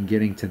here and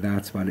getting to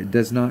that spot, it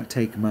does not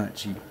take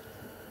much.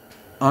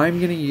 I'm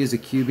going to use a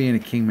QB and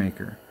a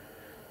Kingmaker.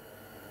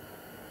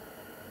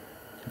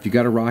 If you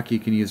got a rock, you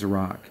can use a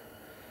rock.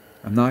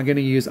 I'm going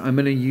to use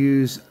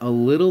a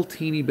little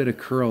teeny bit of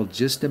curl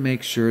just to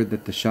make sure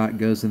that the shot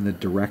goes in the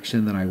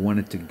direction that I want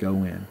it to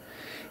go in.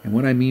 And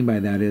what I mean by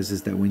that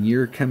is that when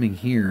you're coming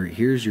here,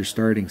 here's your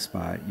starting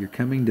spot. You're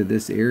coming to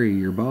this area,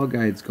 your ball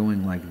guide's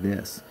going like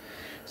this.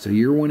 So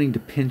you're wanting to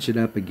pinch it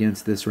up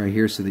against this right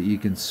here so that you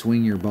can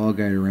swing your ball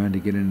guide around to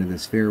get into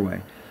this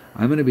fairway.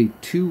 I'm going to be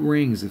 2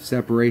 rings of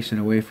separation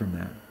away from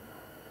that.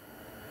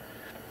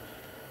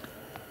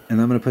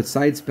 And I'm going to put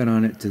side spin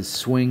on it to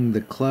swing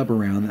the club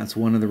around. That's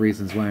one of the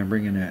reasons why I'm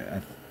bringing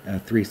a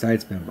 3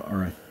 side spin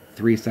or a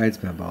 3 side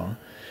spin ball,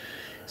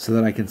 so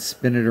that I can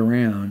spin it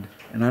around,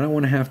 and I don't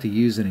want to have to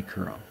use any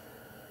curl.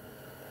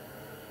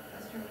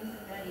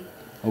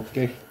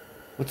 Okay,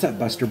 what's up,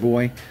 Buster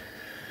boy?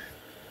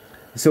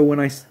 So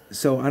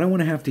I don't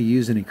want to have to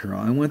use any curl.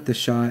 I want the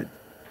shot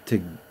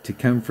to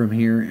come from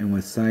here and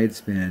with side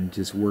spin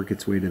just work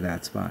its way to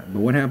that spot. But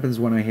what happens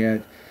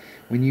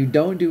when you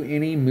don't do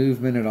any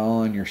movement at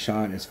all on your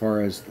shot, as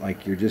far as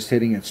like you're just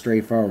hitting it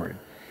straight forward,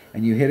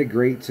 and you hit it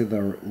great to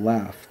the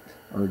left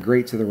or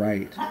great to the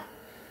right,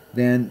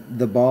 then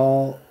the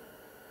ball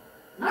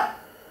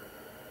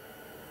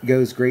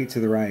goes great to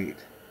the right.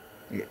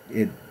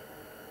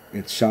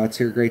 Its shots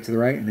here great to the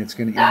right, and it's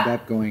going to end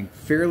up going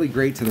fairly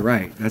great to the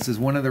right. This is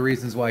one of the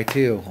reasons why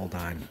too. Hold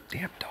on,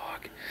 damn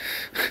dog.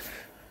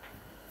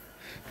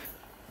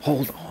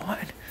 Hold on.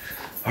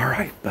 All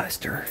right,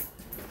 Buster.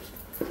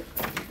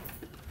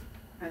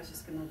 I was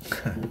just gonna.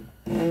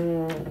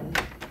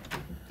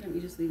 Let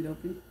me just leave it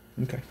open.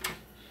 Okay.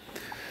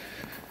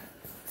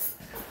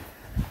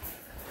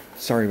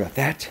 Sorry about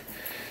that.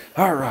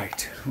 All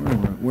right,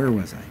 where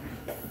was I?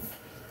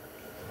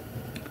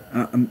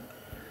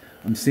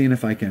 I'm seeing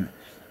if I can.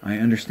 I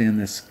understand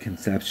this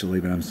conceptually,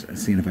 but I'm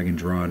seeing if I can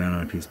draw it out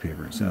on a piece of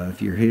paper. So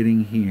if you're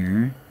hitting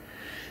here,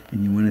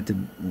 and you want it to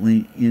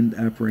end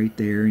up right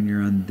there, and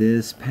you're on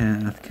this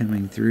path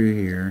coming through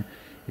here,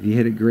 if you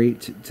hit it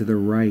great to the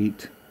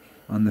right,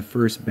 on the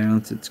first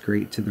bounce, it's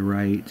great to the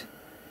right.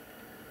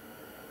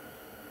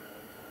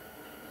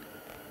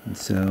 And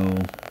so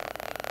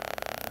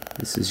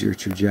this is your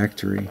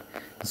trajectory.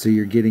 So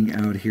you're getting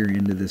out here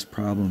into this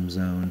problem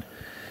zone.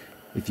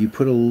 If you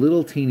put a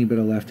little teeny bit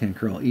of left-hand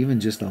curl, even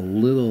just a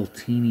little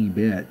teeny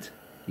bit,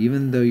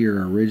 even though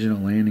your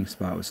original landing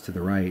spot was to the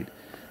right,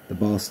 the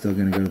ball's still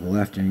going to go to the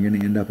left, and you're going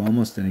to end up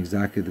almost in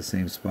exactly the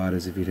same spot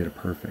as if you hit it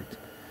perfect.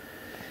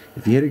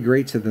 If you hit it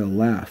great to the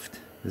left,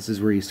 this is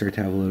where you start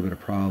to have a little bit of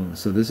problems.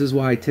 So this is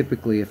why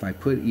typically if I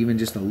put even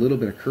just a little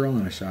bit of curl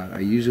on a shot, I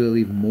usually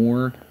leave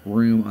more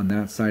room on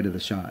that side of the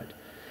shot.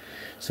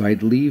 So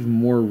I'd leave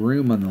more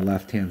room on the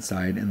left-hand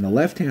side, and the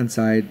left-hand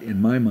side, in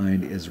my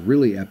mind, is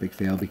really epic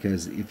fail,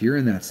 because if you're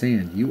in that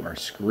sand, you are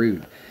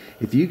screwed.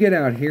 If you get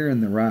out here in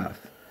the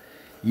rough,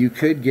 you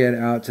could get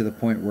out to the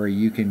point where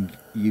you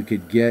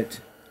could get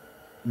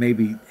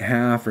maybe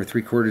half or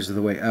 3/4 of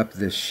the way up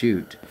this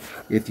chute.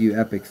 If you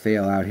epic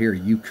fail out here,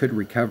 you could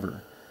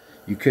recover.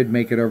 You could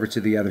make it over to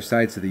the other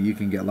side so that you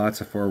can get lots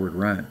of forward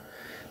run.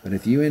 But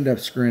if you end up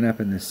screwing up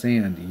in the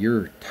sand,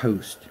 you're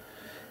toast.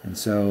 And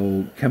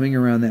so coming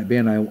around that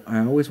bend,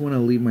 I always want to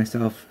leave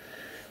myself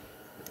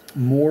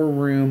more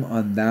room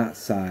on that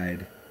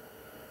side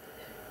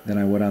than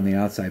I would on the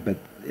outside. But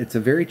it's a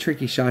very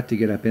tricky shot to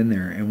get up in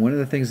there. And one of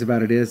the things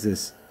about it is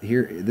this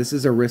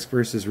is a risk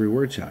versus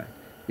reward shot.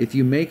 If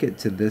you make it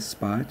to this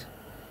spot,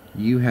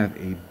 you have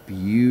a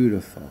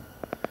beautiful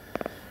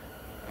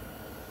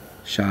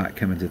shot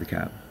coming to the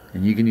cup.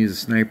 And you can use a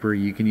sniper,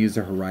 you can use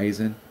a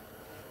horizon.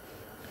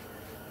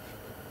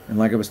 And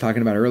like I was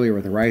talking about earlier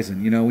with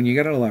horizon, you know, when you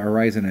got a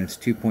horizon and it's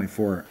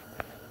 2.4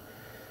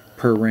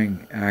 per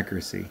ring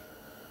accuracy.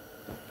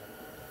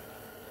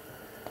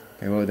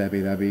 Okay, what would that be?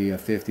 That'd be a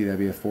 50, that'd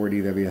be a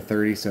 40, that'd be a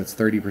 30, so it's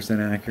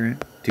 30% accurate,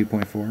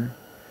 2.4.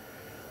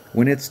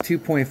 When it's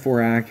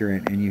 2.4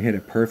 accurate and you hit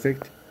it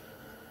perfect,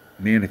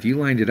 man, if you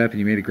lined it up and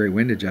you made a great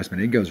wind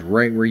adjustment, it goes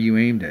right where you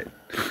aimed it.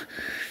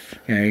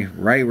 Okay,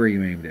 right where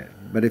you aimed it.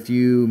 But if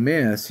you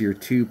miss, you're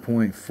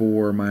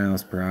 2.4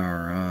 miles per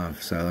hour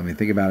off. So I mean,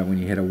 think about it when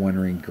you hit a one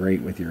ring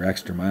great with your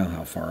extra mile,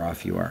 how far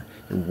off you are.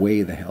 You're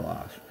way the hell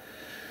off.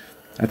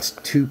 That's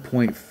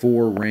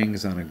 2.4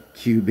 rings on a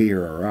QB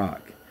or a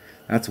rock.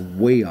 That's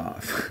way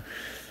off.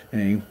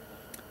 Okay?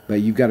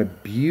 But you've got a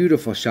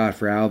beautiful shot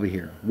for Albie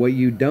here. What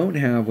you don't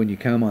have when you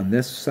come on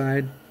this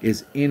side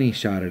is any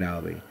shot at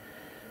Albie.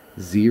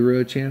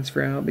 Zero chance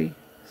for Albie.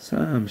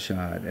 Some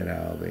shot at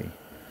Albie.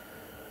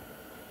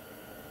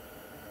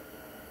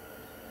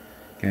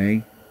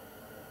 Okay?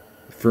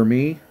 For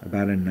me,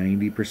 about a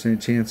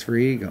 90% chance for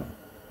eagle.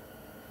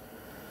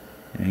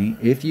 Okay?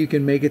 If you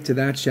can make it to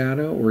that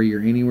shadow or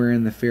you're anywhere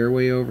in the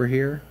fairway over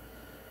here,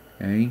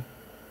 okay,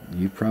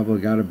 you've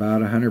probably got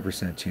about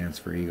 100% chance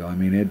for eagle. I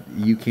mean,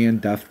 you can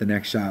duff the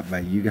next shot,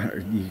 but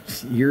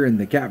you're in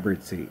the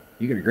catbird seat.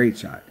 You get a great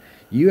shot.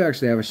 You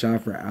actually have a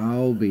shot for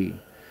Albie.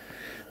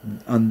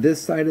 On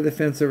this side of the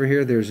fence over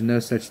here, there's no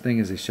such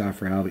thing as a shot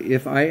for Albie.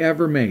 If I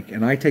ever make,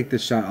 and I take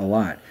this shot a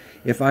lot,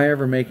 if I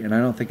ever make, and I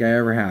don't think I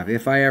ever have,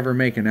 if I ever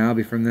make an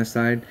Albie from this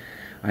side,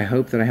 I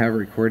hope that I have it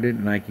recorded,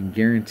 and I can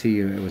guarantee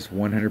you it was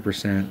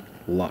 100%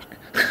 luck.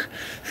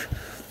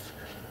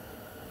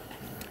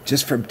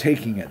 Just from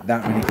taking it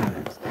that many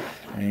times.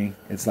 Okay?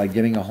 It's like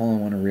getting a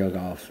hole-in-one in real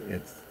golf.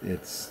 It's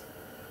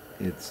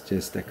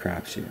just a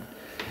crapshoot.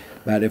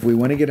 But if we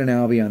want to get an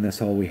Albie on this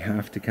hole, we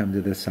have to come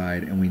to this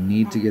side, and we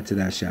need to get to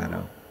that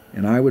shadow.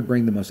 And I would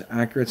bring the most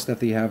accurate stuff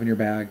that you have in your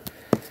bag.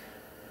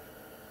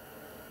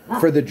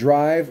 For the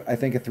drive, I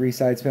think a 3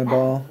 side spin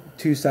ball,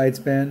 2 side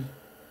spin.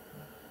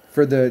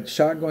 For the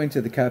shot going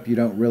to the cup, you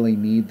don't really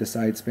need the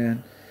side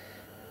spin.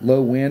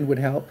 Low wind would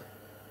help.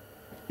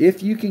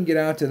 If you can get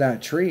out to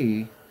that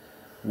tree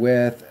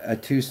with a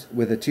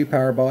 2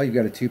 power ball, you've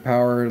got a 2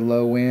 power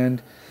low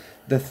wind.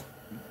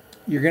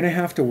 You're going to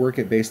have to work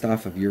it based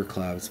off of your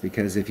clubs,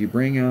 because if you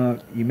bring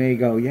out, you may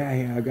go,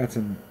 yeah, I've got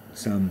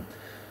some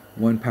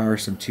 1 power,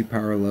 some 2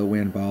 power low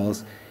wind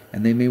balls,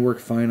 and they may work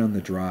fine on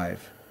the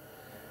drive,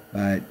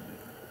 but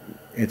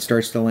it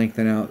starts to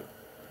lengthen out.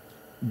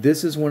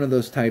 This is one of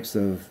those types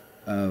of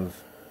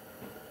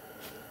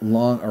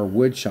long or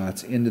wood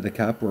shots into the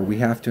cup where we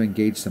have to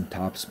engage some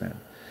topspin.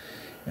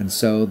 And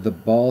so the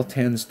ball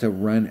tends to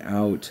run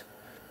out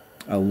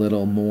a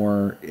little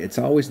more. It's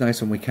always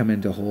nice when we come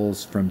into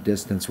holes from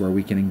distance where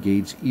we can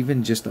engage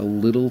even just a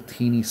little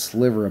teeny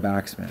sliver of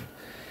backspin.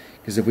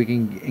 Because if we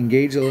can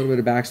engage a little bit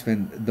of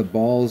backspin, the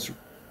ball's,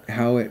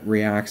 how it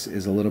reacts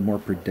is a little more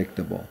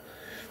predictable.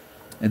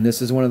 And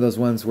this is one of those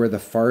ones where the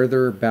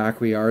farther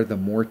back we are, the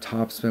more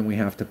topspin we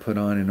have to put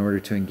on in order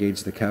to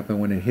engage the cup. And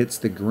when it hits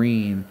the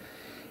green,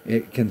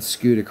 it can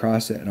scoot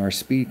across it, and our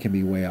speed can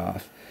be way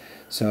off.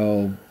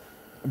 So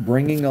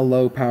bringing a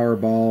low power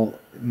ball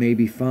may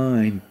be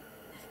fine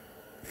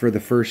for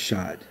the first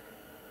shot,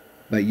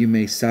 but you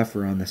may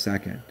suffer on the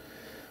second.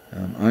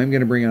 I'm going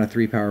to bring out a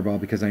 3 power ball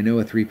because I know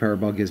a 3 power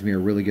ball gives me a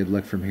really good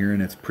look from here,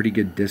 and it's pretty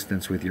good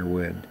distance with your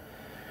wood.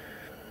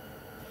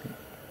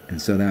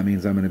 And so that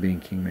means I'm going to be in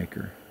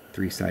Kingmaker,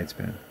 3 side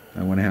spin.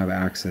 I want to have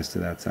access to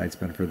that side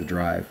spin for the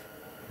drive.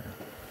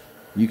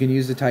 You can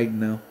use the Titan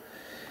though.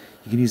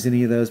 You can use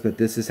any of those, but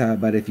this is how.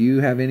 But if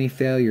you have any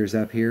failures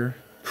up here,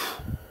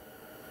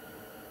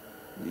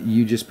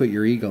 you just put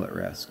your eagle at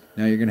risk.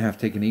 Now you're going to have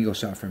to take an eagle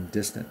shot from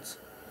distance.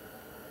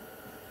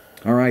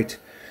 All right.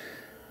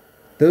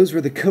 Those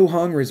were the Koh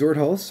Hong Resort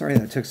holes. Sorry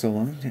that took so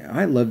long.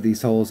 I love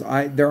these holes.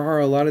 There are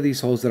a lot of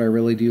these holes that I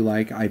really do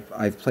like.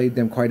 I've played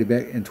them quite a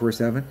bit in Tour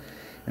 7,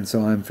 and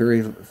so I'm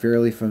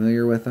fairly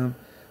familiar with them.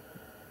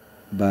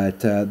 But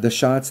the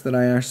shots that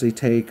I actually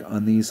take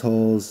on these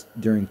holes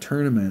during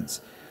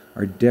tournaments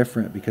are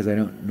different because I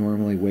don't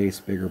normally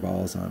waste bigger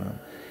balls on them.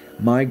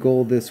 My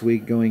goal this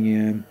week going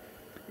in,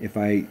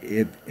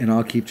 and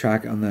I'll keep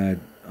track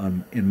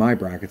in my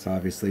brackets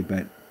obviously,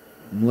 but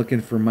I'm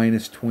looking for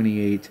minus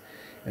 28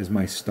 as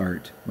my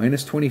start.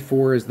 Minus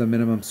 24 is the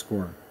minimum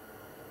score.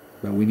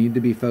 But we need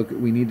to be focused.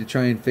 We need to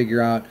try and figure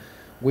out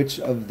which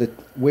of the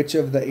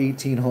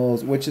 18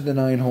 holes, which of the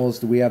 9 holes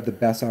do we have the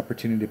best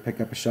opportunity to pick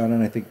up a shot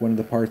on. I think one of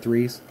the par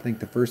 3s. I think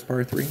the first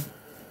par 3.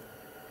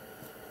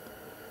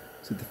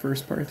 Is it the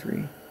first par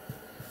 3?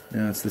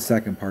 No, it's the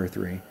second par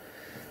 3.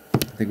 I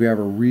think we have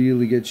a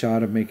really good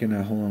shot of making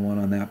a hole-in-one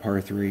on that par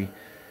 3.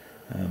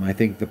 I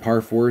think the par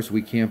 4s,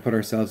 we can put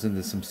ourselves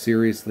into some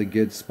seriously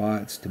good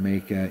spots to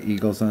make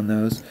eagles on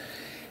those.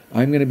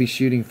 I'm going to be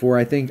shooting for,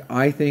 I think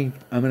I'm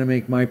going to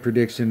make my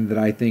prediction that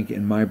I think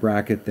in my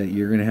bracket that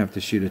you're going to have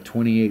to shoot a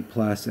 28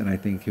 plus, and I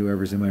think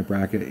whoever's in my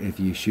bracket, if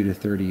you shoot a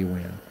 30, you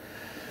win.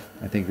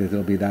 I think that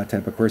it'll be that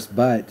type of course.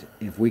 But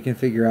if we can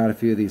figure out a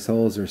few of these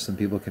holes, or some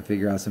people can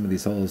figure out some of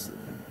these holes,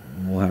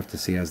 we'll have to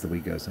see as the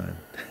week goes on.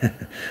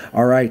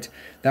 All right.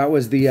 That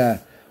was the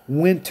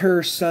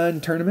Winter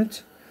Sun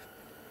Tournament.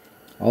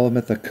 All of them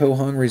at the Koh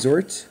Hong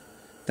Resort.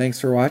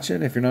 Thanks for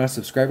watching. If you're not a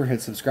subscriber, hit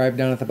subscribe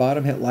down at the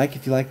bottom. Hit like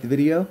if you like the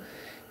video.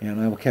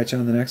 And I will catch you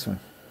on the next one.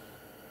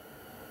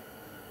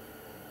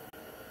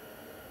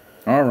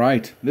 All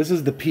right, this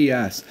is the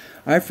PS.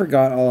 I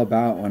forgot all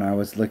about when I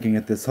was looking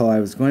at this hole. I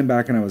was going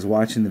back and I was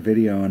watching the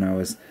video and I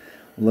was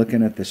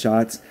looking at the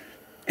shots,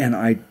 and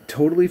I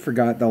totally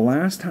forgot the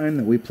last time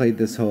that we played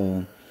this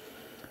hole.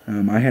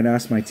 I had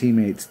asked my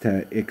teammates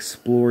to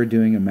explore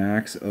doing a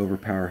max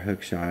overpower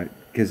hook shot,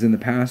 because in the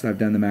past I've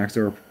done the max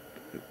over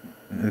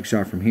hook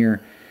shot from here,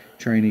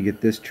 trying to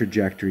get this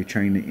trajectory,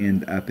 trying to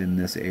end up in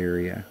this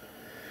area.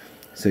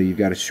 So you've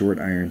got a short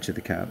iron to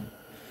the cup.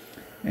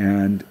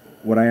 And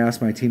what I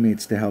asked my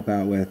teammates to help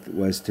out with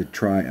was to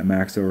try a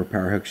max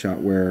overpower hook shot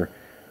where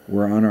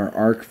we're on our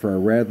arc for a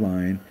red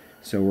line.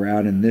 So we're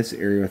out in this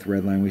area with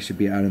red line. We should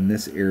be out in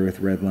this area with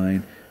red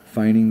line,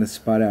 finding the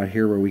spot out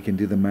here where we can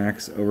do the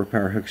max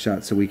overpower hook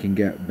shot so we can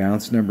get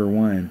bounce number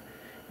 1,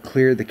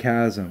 clear the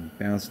chasm,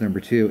 bounce number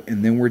 2,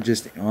 and then we're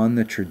just on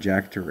the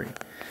trajectory.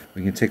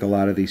 We can take a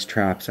lot of these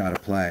traps out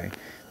of play.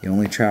 The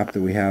only trap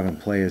that we have in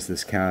play is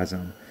this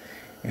chasm.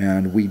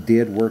 And we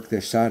did work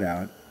this shot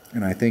out.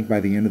 And I think by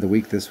the end of the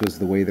week, this was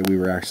the way that we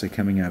were actually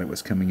coming at it,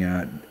 was coming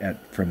out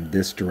from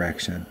this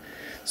direction.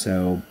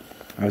 So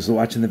I was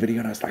watching the video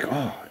and I was like,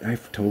 oh, I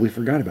totally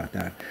forgot about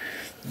that.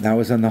 That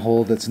was on the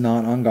hole that's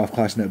not on Golf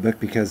Clash Notebook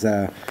because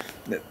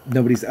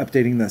nobody's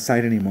updating the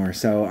site anymore.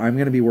 So I'm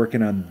going to be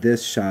working on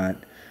this shot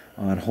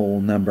on hole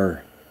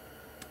number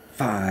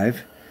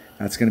 5.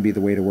 That's going to be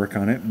the way to work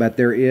on it. But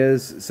there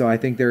is, so I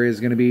think there's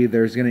going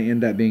to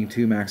end up being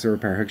 2 max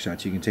overpower hook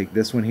shots. You can take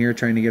this one here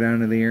trying to get out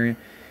into the area,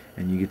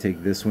 and you can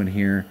take this one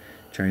here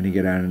trying to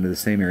get out into the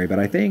same area. But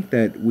I think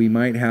that we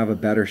might have a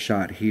better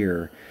shot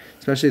here,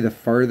 especially the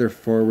farther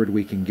forward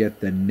we can get,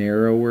 the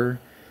narrower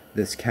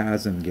this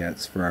chasm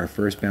gets for our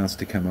first bounce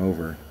to come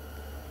over.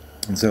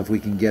 And so if we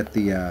can get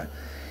the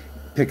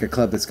pick a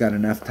club that's got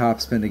enough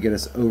topspin to get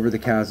us over the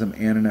chasm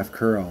and enough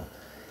curl,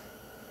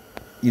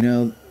 you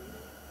know,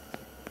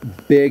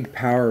 big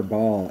power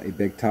ball, a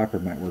big topper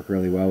might work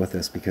really well with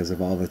this because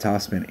of all the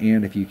topspin.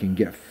 And if you can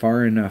get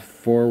far enough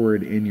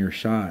forward in your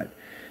shot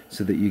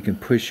so that you can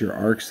push your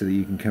arc so that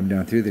you can come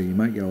down through there, you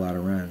might get a lot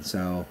of runs.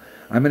 So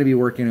I'm going to be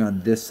working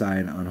on this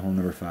side on hole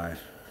number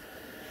 5.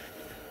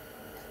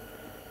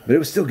 But it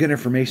was still good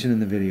information in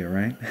the video,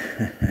 right?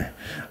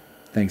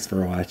 Thanks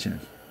for watching.